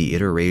 thinking the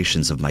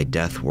iterations of my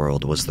death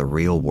world was the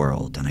real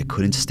world and I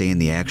couldn't stay in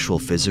the actual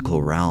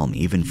physical realm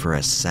even for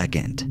a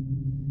second.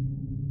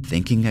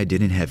 Thinking I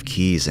didn't have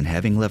keys and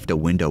having left a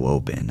window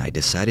open, I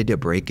decided to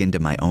break into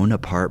my own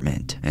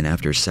apartment, and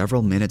after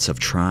several minutes of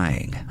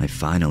trying, I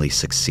finally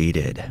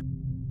succeeded.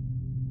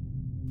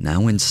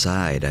 Now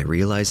inside, I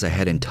realized I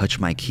hadn't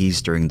touched my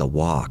keys during the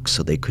walk,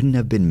 so they couldn't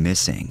have been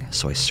missing,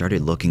 so I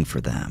started looking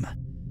for them.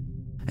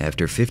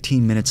 After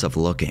 15 minutes of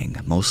looking,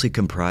 mostly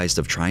comprised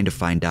of trying to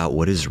find out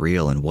what is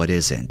real and what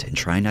isn't, and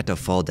trying not to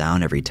fall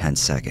down every 10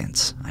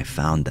 seconds, I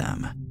found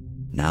them.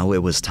 Now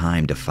it was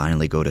time to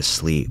finally go to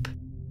sleep.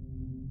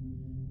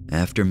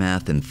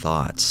 Aftermath and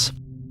thoughts.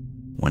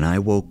 When I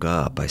woke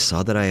up, I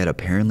saw that I had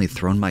apparently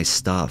thrown my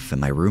stuff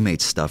and my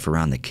roommate's stuff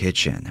around the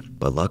kitchen,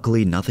 but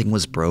luckily nothing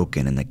was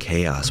broken and the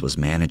chaos was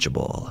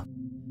manageable.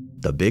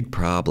 The big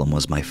problem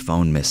was my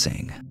phone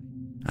missing.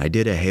 I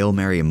did a Hail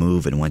Mary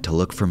move and went to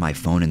look for my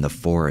phone in the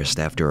forest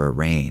after a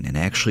rain and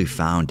actually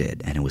found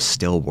it, and it was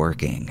still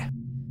working.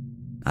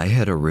 I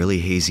had a really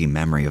hazy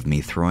memory of me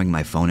throwing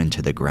my phone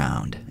into the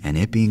ground, and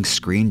it being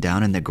screened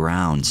down in the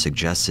ground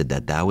suggested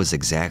that that was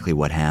exactly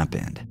what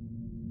happened.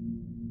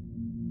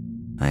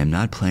 I am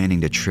not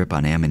planning to trip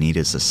on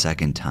ah-mah-neat-uhs a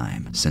second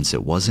time, since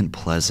it wasn't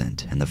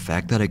pleasant, and the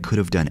fact that I could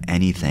have done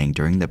anything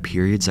during the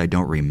periods I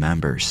don't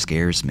remember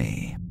scares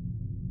me.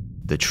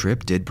 The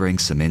trip did bring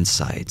some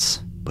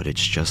insights, but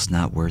it's just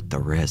not worth the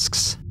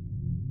risks.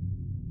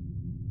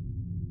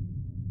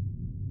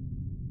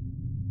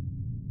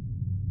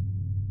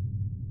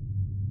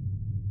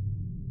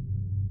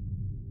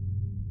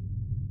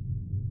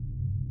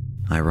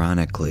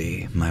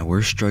 Ironically, my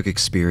worst drug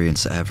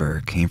experience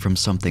ever came from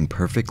something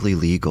perfectly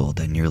legal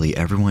that nearly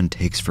everyone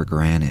takes for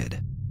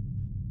granted.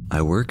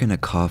 I work in a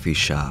coffee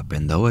shop,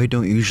 and though I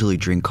don't usually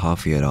drink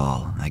coffee at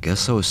all, I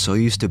guess I was so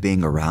used to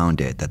being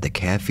around it that the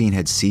caffeine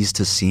had ceased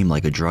to seem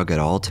like a drug at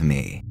all to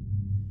me.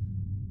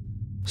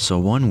 So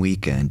one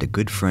weekend, a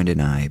good friend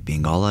and I,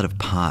 being all out of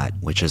pot,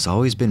 which has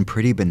always been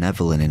pretty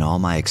benevolent in all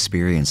my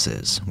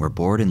experiences, were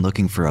bored and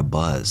looking for a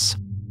buzz.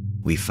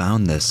 We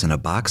found this in a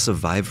box of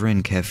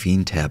Vivarin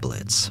caffeine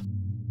tablets.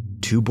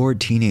 Two bored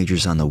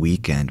teenagers on the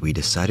weekend, we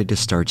decided to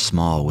start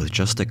small with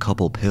just a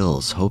couple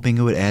pills, hoping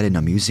it would add an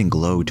amusing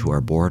glow to our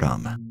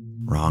boredom.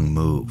 Wrong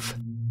move.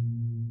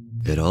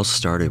 It all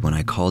started when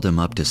I called him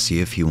up to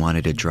see if he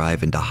wanted to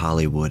drive into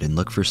Hollywood and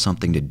look for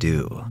something to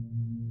do.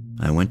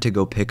 I went to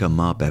go pick him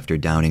up after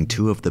downing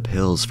 2 of the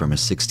pills from a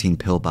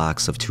 16-pill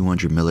box of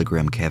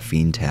 200mg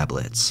caffeine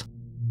tablets.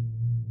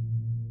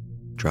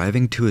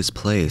 Driving to his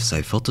place,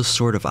 I felt a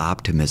sort of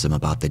optimism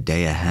about the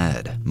day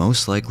ahead,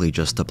 most likely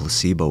just a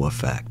placebo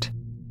effect.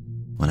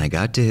 When I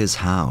got to his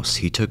house,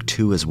 he took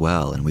 2 as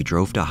well, and we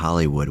drove to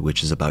Hollywood,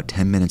 which is about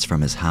 10 minutes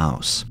from his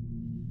house.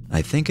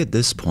 I think at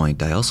this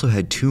point I also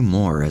had 2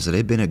 more, as it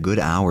had been a good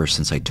hour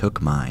since I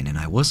took mine, and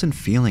I wasn't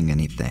feeling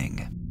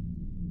anything.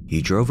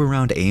 He drove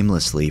around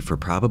aimlessly for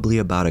probably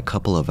about a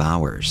couple of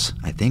hours.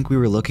 I think we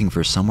were looking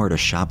for somewhere to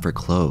shop for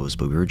clothes,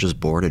 but we were just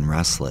bored and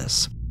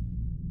restless.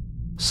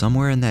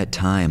 Somewhere in that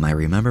time, I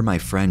remember my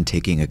friend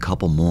taking a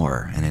couple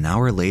more, and an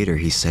hour later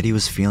he said he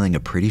was feeling a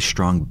pretty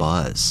strong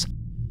buzz.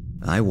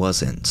 I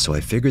wasn't, so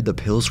I figured the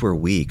pills were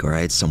weak or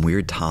I had some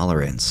weird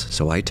tolerance,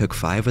 so I took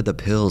 5 of the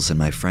pills and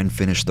my friend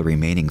finished the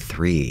remaining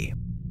 3.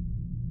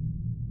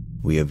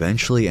 We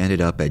eventually ended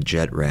up at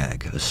Jet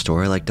Rag, a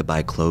store I like to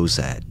buy clothes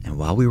at, and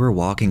while we were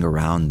walking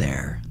around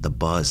there, the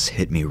buzz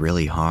hit me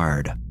really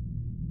hard.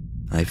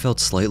 I felt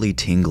slightly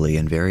tingly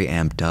and very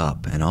amped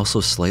up, and also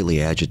slightly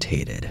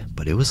agitated,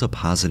 but it was a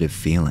positive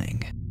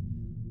feeling.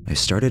 I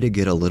started to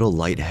get a little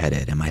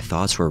lightheaded and my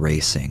thoughts were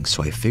racing,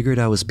 so I figured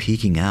I was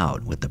peaking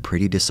out with the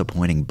pretty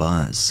disappointing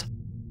buzz.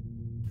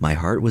 My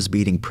heart was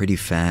beating pretty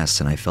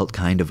fast and I felt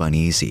kind of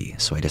uneasy,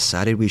 so I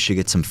decided we should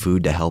get some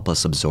food to help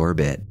us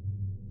absorb it.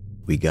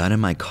 We got in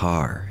my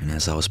car, and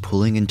as I was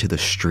pulling into the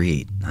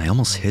street, I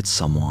almost hit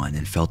someone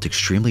and felt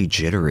extremely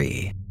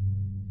jittery.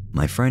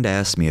 My friend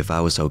asked me if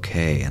I was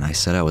okay, and I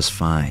said I was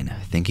fine,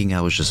 thinking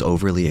I was just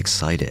overly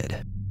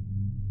excited.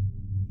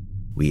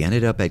 We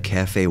ended up at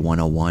Cafe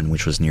 101,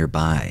 which was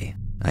nearby.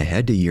 I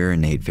had to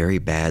urinate very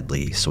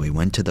badly, so we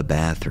went to the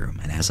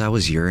bathroom, and as I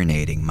was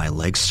urinating, my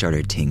legs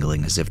started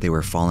tingling as if they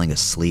were falling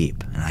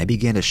asleep, and I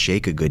began to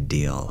shake a good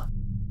deal.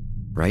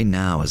 Right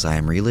now, as I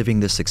am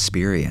reliving this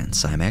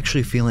experience, I am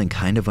actually feeling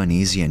kind of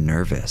uneasy and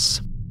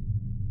nervous.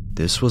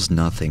 This was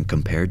nothing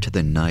compared to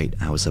the night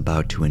I was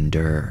about to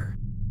endure.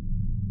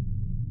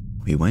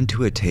 We went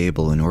to a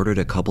table and ordered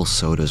a couple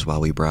sodas while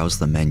we browsed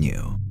the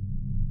menu.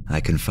 I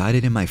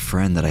confided in my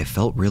friend that I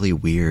felt really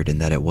weird and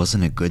that it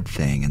wasn't a good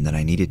thing and that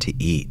I needed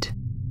to eat.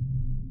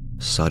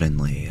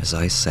 Suddenly, as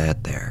I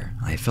sat there,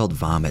 I felt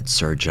vomit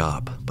surge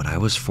up, but I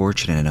was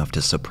fortunate enough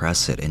to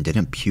suppress it and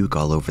didn't puke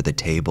all over the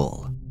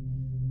table.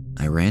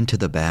 I ran to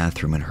the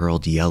bathroom and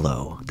hurled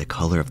yellow, the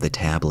color of the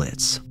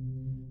tablets.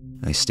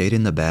 I stayed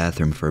in the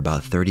bathroom for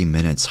about 30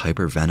 minutes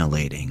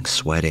hyperventilating,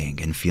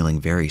 sweating, and feeling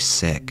very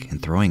sick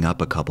and throwing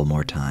up a couple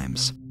more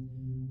times.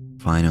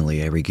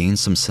 Finally, I regained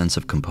some sense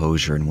of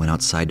composure and went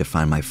outside to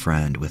find my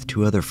friend with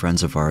 2 other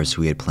friends of ours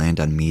who we had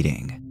planned on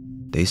meeting.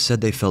 They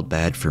said they felt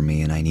bad for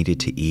me and I needed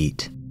to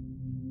eat.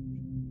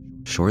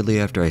 Shortly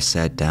after I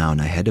sat down,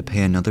 I had to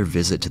pay another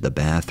visit to the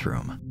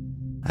bathroom.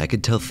 I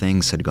could tell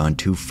things had gone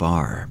too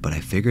far, but I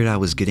figured I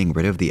was getting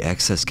rid of the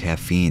excess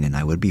caffeine and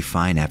I would be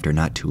fine after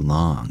not too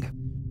long.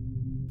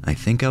 I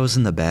think I was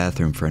in the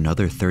bathroom for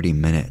another 30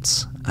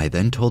 minutes. I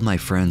then told my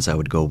friends I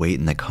would go wait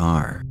in the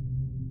car.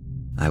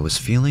 I was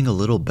feeling a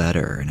little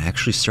better and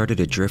actually started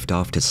to drift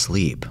off to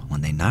sleep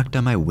when they knocked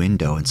on my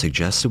window and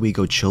suggested we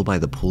go chill by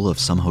the pool of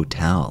some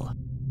hotel.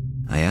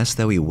 I asked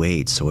that we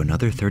wait, so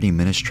another 30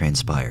 minutes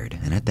transpired,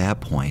 and at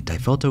that point I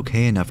felt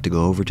okay enough to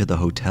go over to the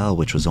hotel,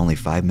 which was only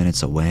 5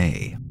 minutes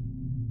away.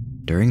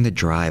 During the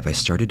drive, I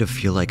started to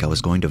feel like I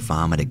was going to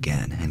vomit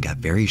again and got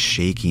very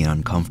shaky and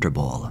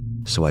uncomfortable.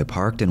 So I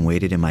parked and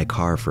waited in my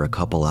car for a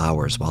couple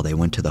hours while they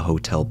went to the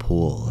hotel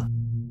pool.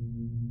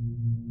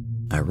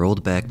 I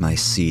rolled back my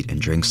seat and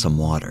drank some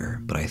water,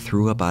 but I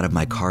threw up out of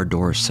my car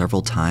door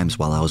several times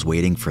while I was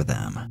waiting for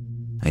them.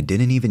 I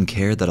didn't even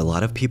care that a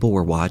lot of people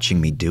were watching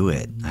me do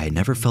it. I had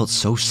never felt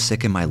so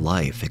sick in my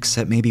life,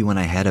 except maybe when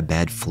I had a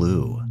bad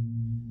flu.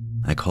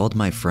 I called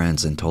my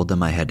friends and told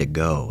them I had to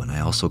go, and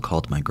I also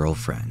called my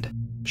girlfriend.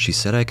 She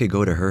said I could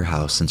go to her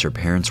house since her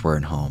parents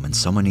weren't home and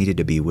someone needed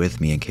to be with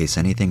me in case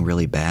anything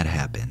really bad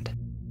happened.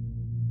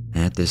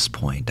 At this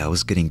point, I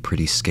was getting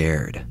pretty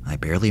scared. I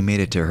barely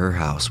made it to her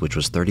house, which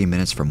was 30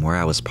 minutes from where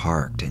I was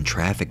parked, and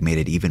traffic made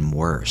it even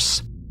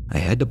worse. I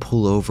had to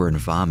pull over and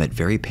vomit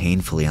very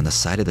painfully on the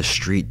side of the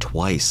street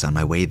twice on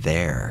my way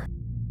there.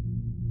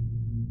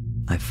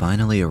 I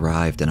finally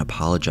arrived and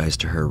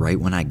apologized to her right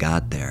when I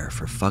got there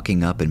for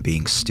fucking up and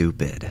being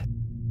stupid.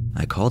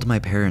 I called my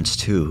parents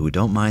too, who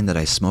don't mind that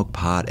I smoke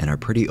pot and are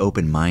pretty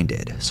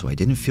open-minded, so I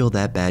didn't feel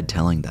that bad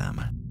telling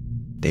them.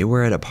 They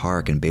were at a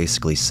park and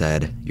basically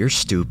said, "You're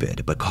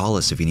stupid, but call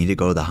us if you need to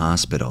go to the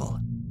hospital."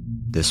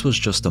 This was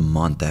just a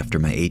month after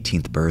my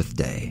 18th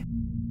birthday.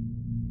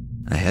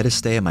 I had to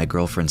stay at my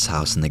girlfriend's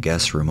house in the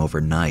guest room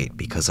overnight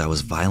because I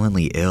was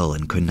violently ill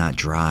and could not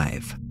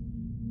drive.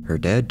 Her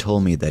dad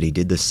told me that he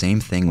did the same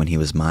thing when he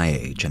was my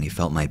age and he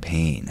felt my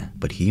pain,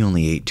 but he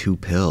only ate 2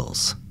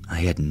 pills.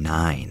 I had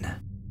 9.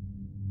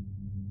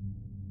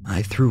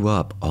 I threw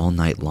up all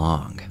night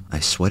long. I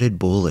sweated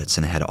bullets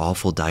and had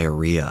awful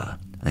diarrhea.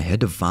 I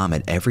had to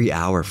vomit every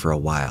hour for a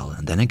while,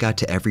 and then it got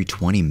to every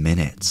 20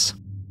 minutes.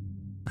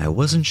 I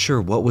wasn't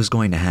sure what was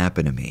going to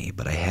happen to me,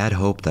 but I had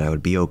hope that I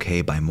would be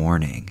okay by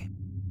morning.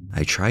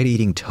 I tried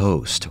eating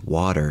toast,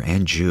 water,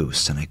 and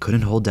juice, and I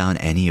couldn't hold down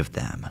any of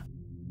them.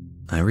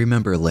 I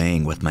remember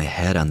laying with my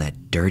head on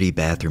that dirty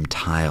bathroom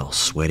tile,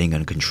 sweating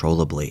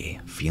uncontrollably,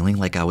 feeling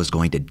like I was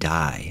going to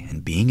die,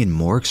 and being in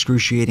more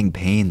excruciating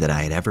pain than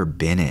I had ever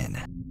been in.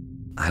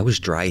 I was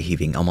dry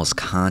heaving almost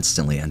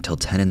constantly until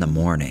 10 in the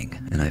morning,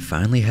 and I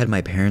finally had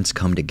my parents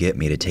come to get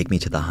me to take me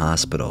to the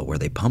hospital where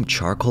they pumped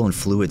charcoal and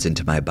fluids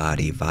into my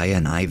body via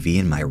an IV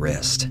in my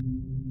wrist.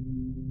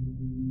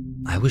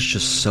 I was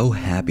just so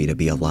happy to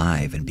be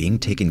alive and being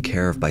taken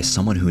care of by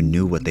someone who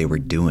knew what they were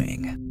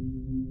doing.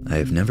 I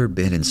have never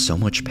been in so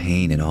much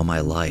pain in all my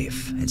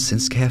life, and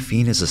since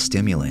caffeine is a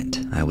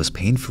stimulant, I was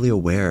painfully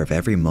aware of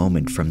every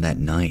moment from that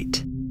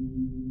night.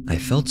 I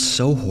felt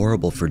so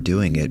horrible for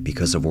doing it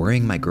because of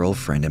worrying my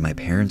girlfriend and my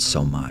parents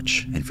so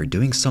much, and for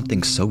doing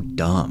something so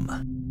dumb.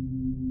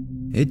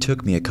 It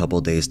took me a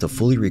couple days to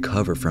fully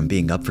recover from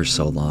being up for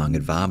so long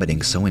and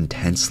vomiting so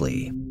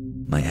intensely.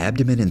 My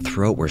abdomen and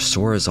throat were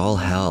sore as all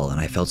hell, and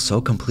I felt so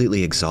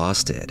completely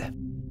exhausted.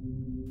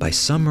 By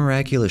some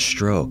miraculous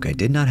stroke, I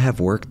did not have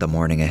work the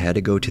morning I had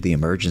to go to the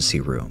emergency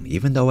room,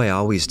 even though I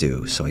always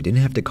do, so I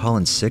didn't have to call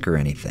in sick or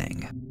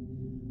anything.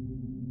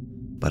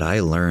 But I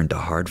learned a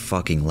hard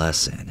fucking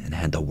lesson and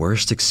had the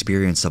worst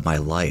experience of my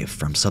life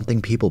from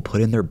something people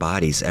put in their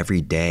bodies every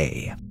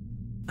day.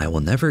 I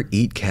will never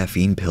eat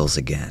caffeine pills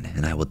again,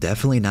 and I will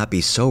definitely not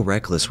be so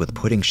reckless with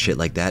putting shit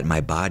like that in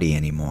my body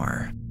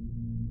anymore.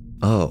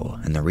 Oh,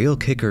 and the real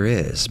kicker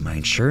is, my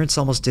insurance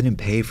almost didn't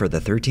pay for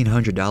the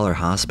 $1,300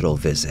 hospital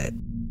visit.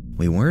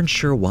 We weren't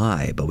sure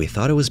why, but we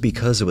thought it was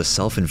because it was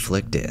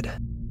self-inflicted.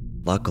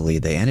 Luckily,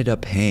 they ended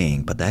up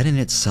paying, but that in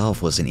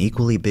itself was an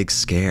equally big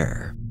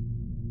scare.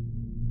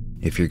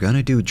 If you're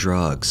gonna do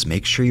drugs,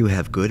 make sure you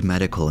have good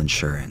medical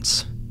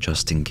insurance,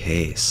 just in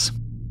case.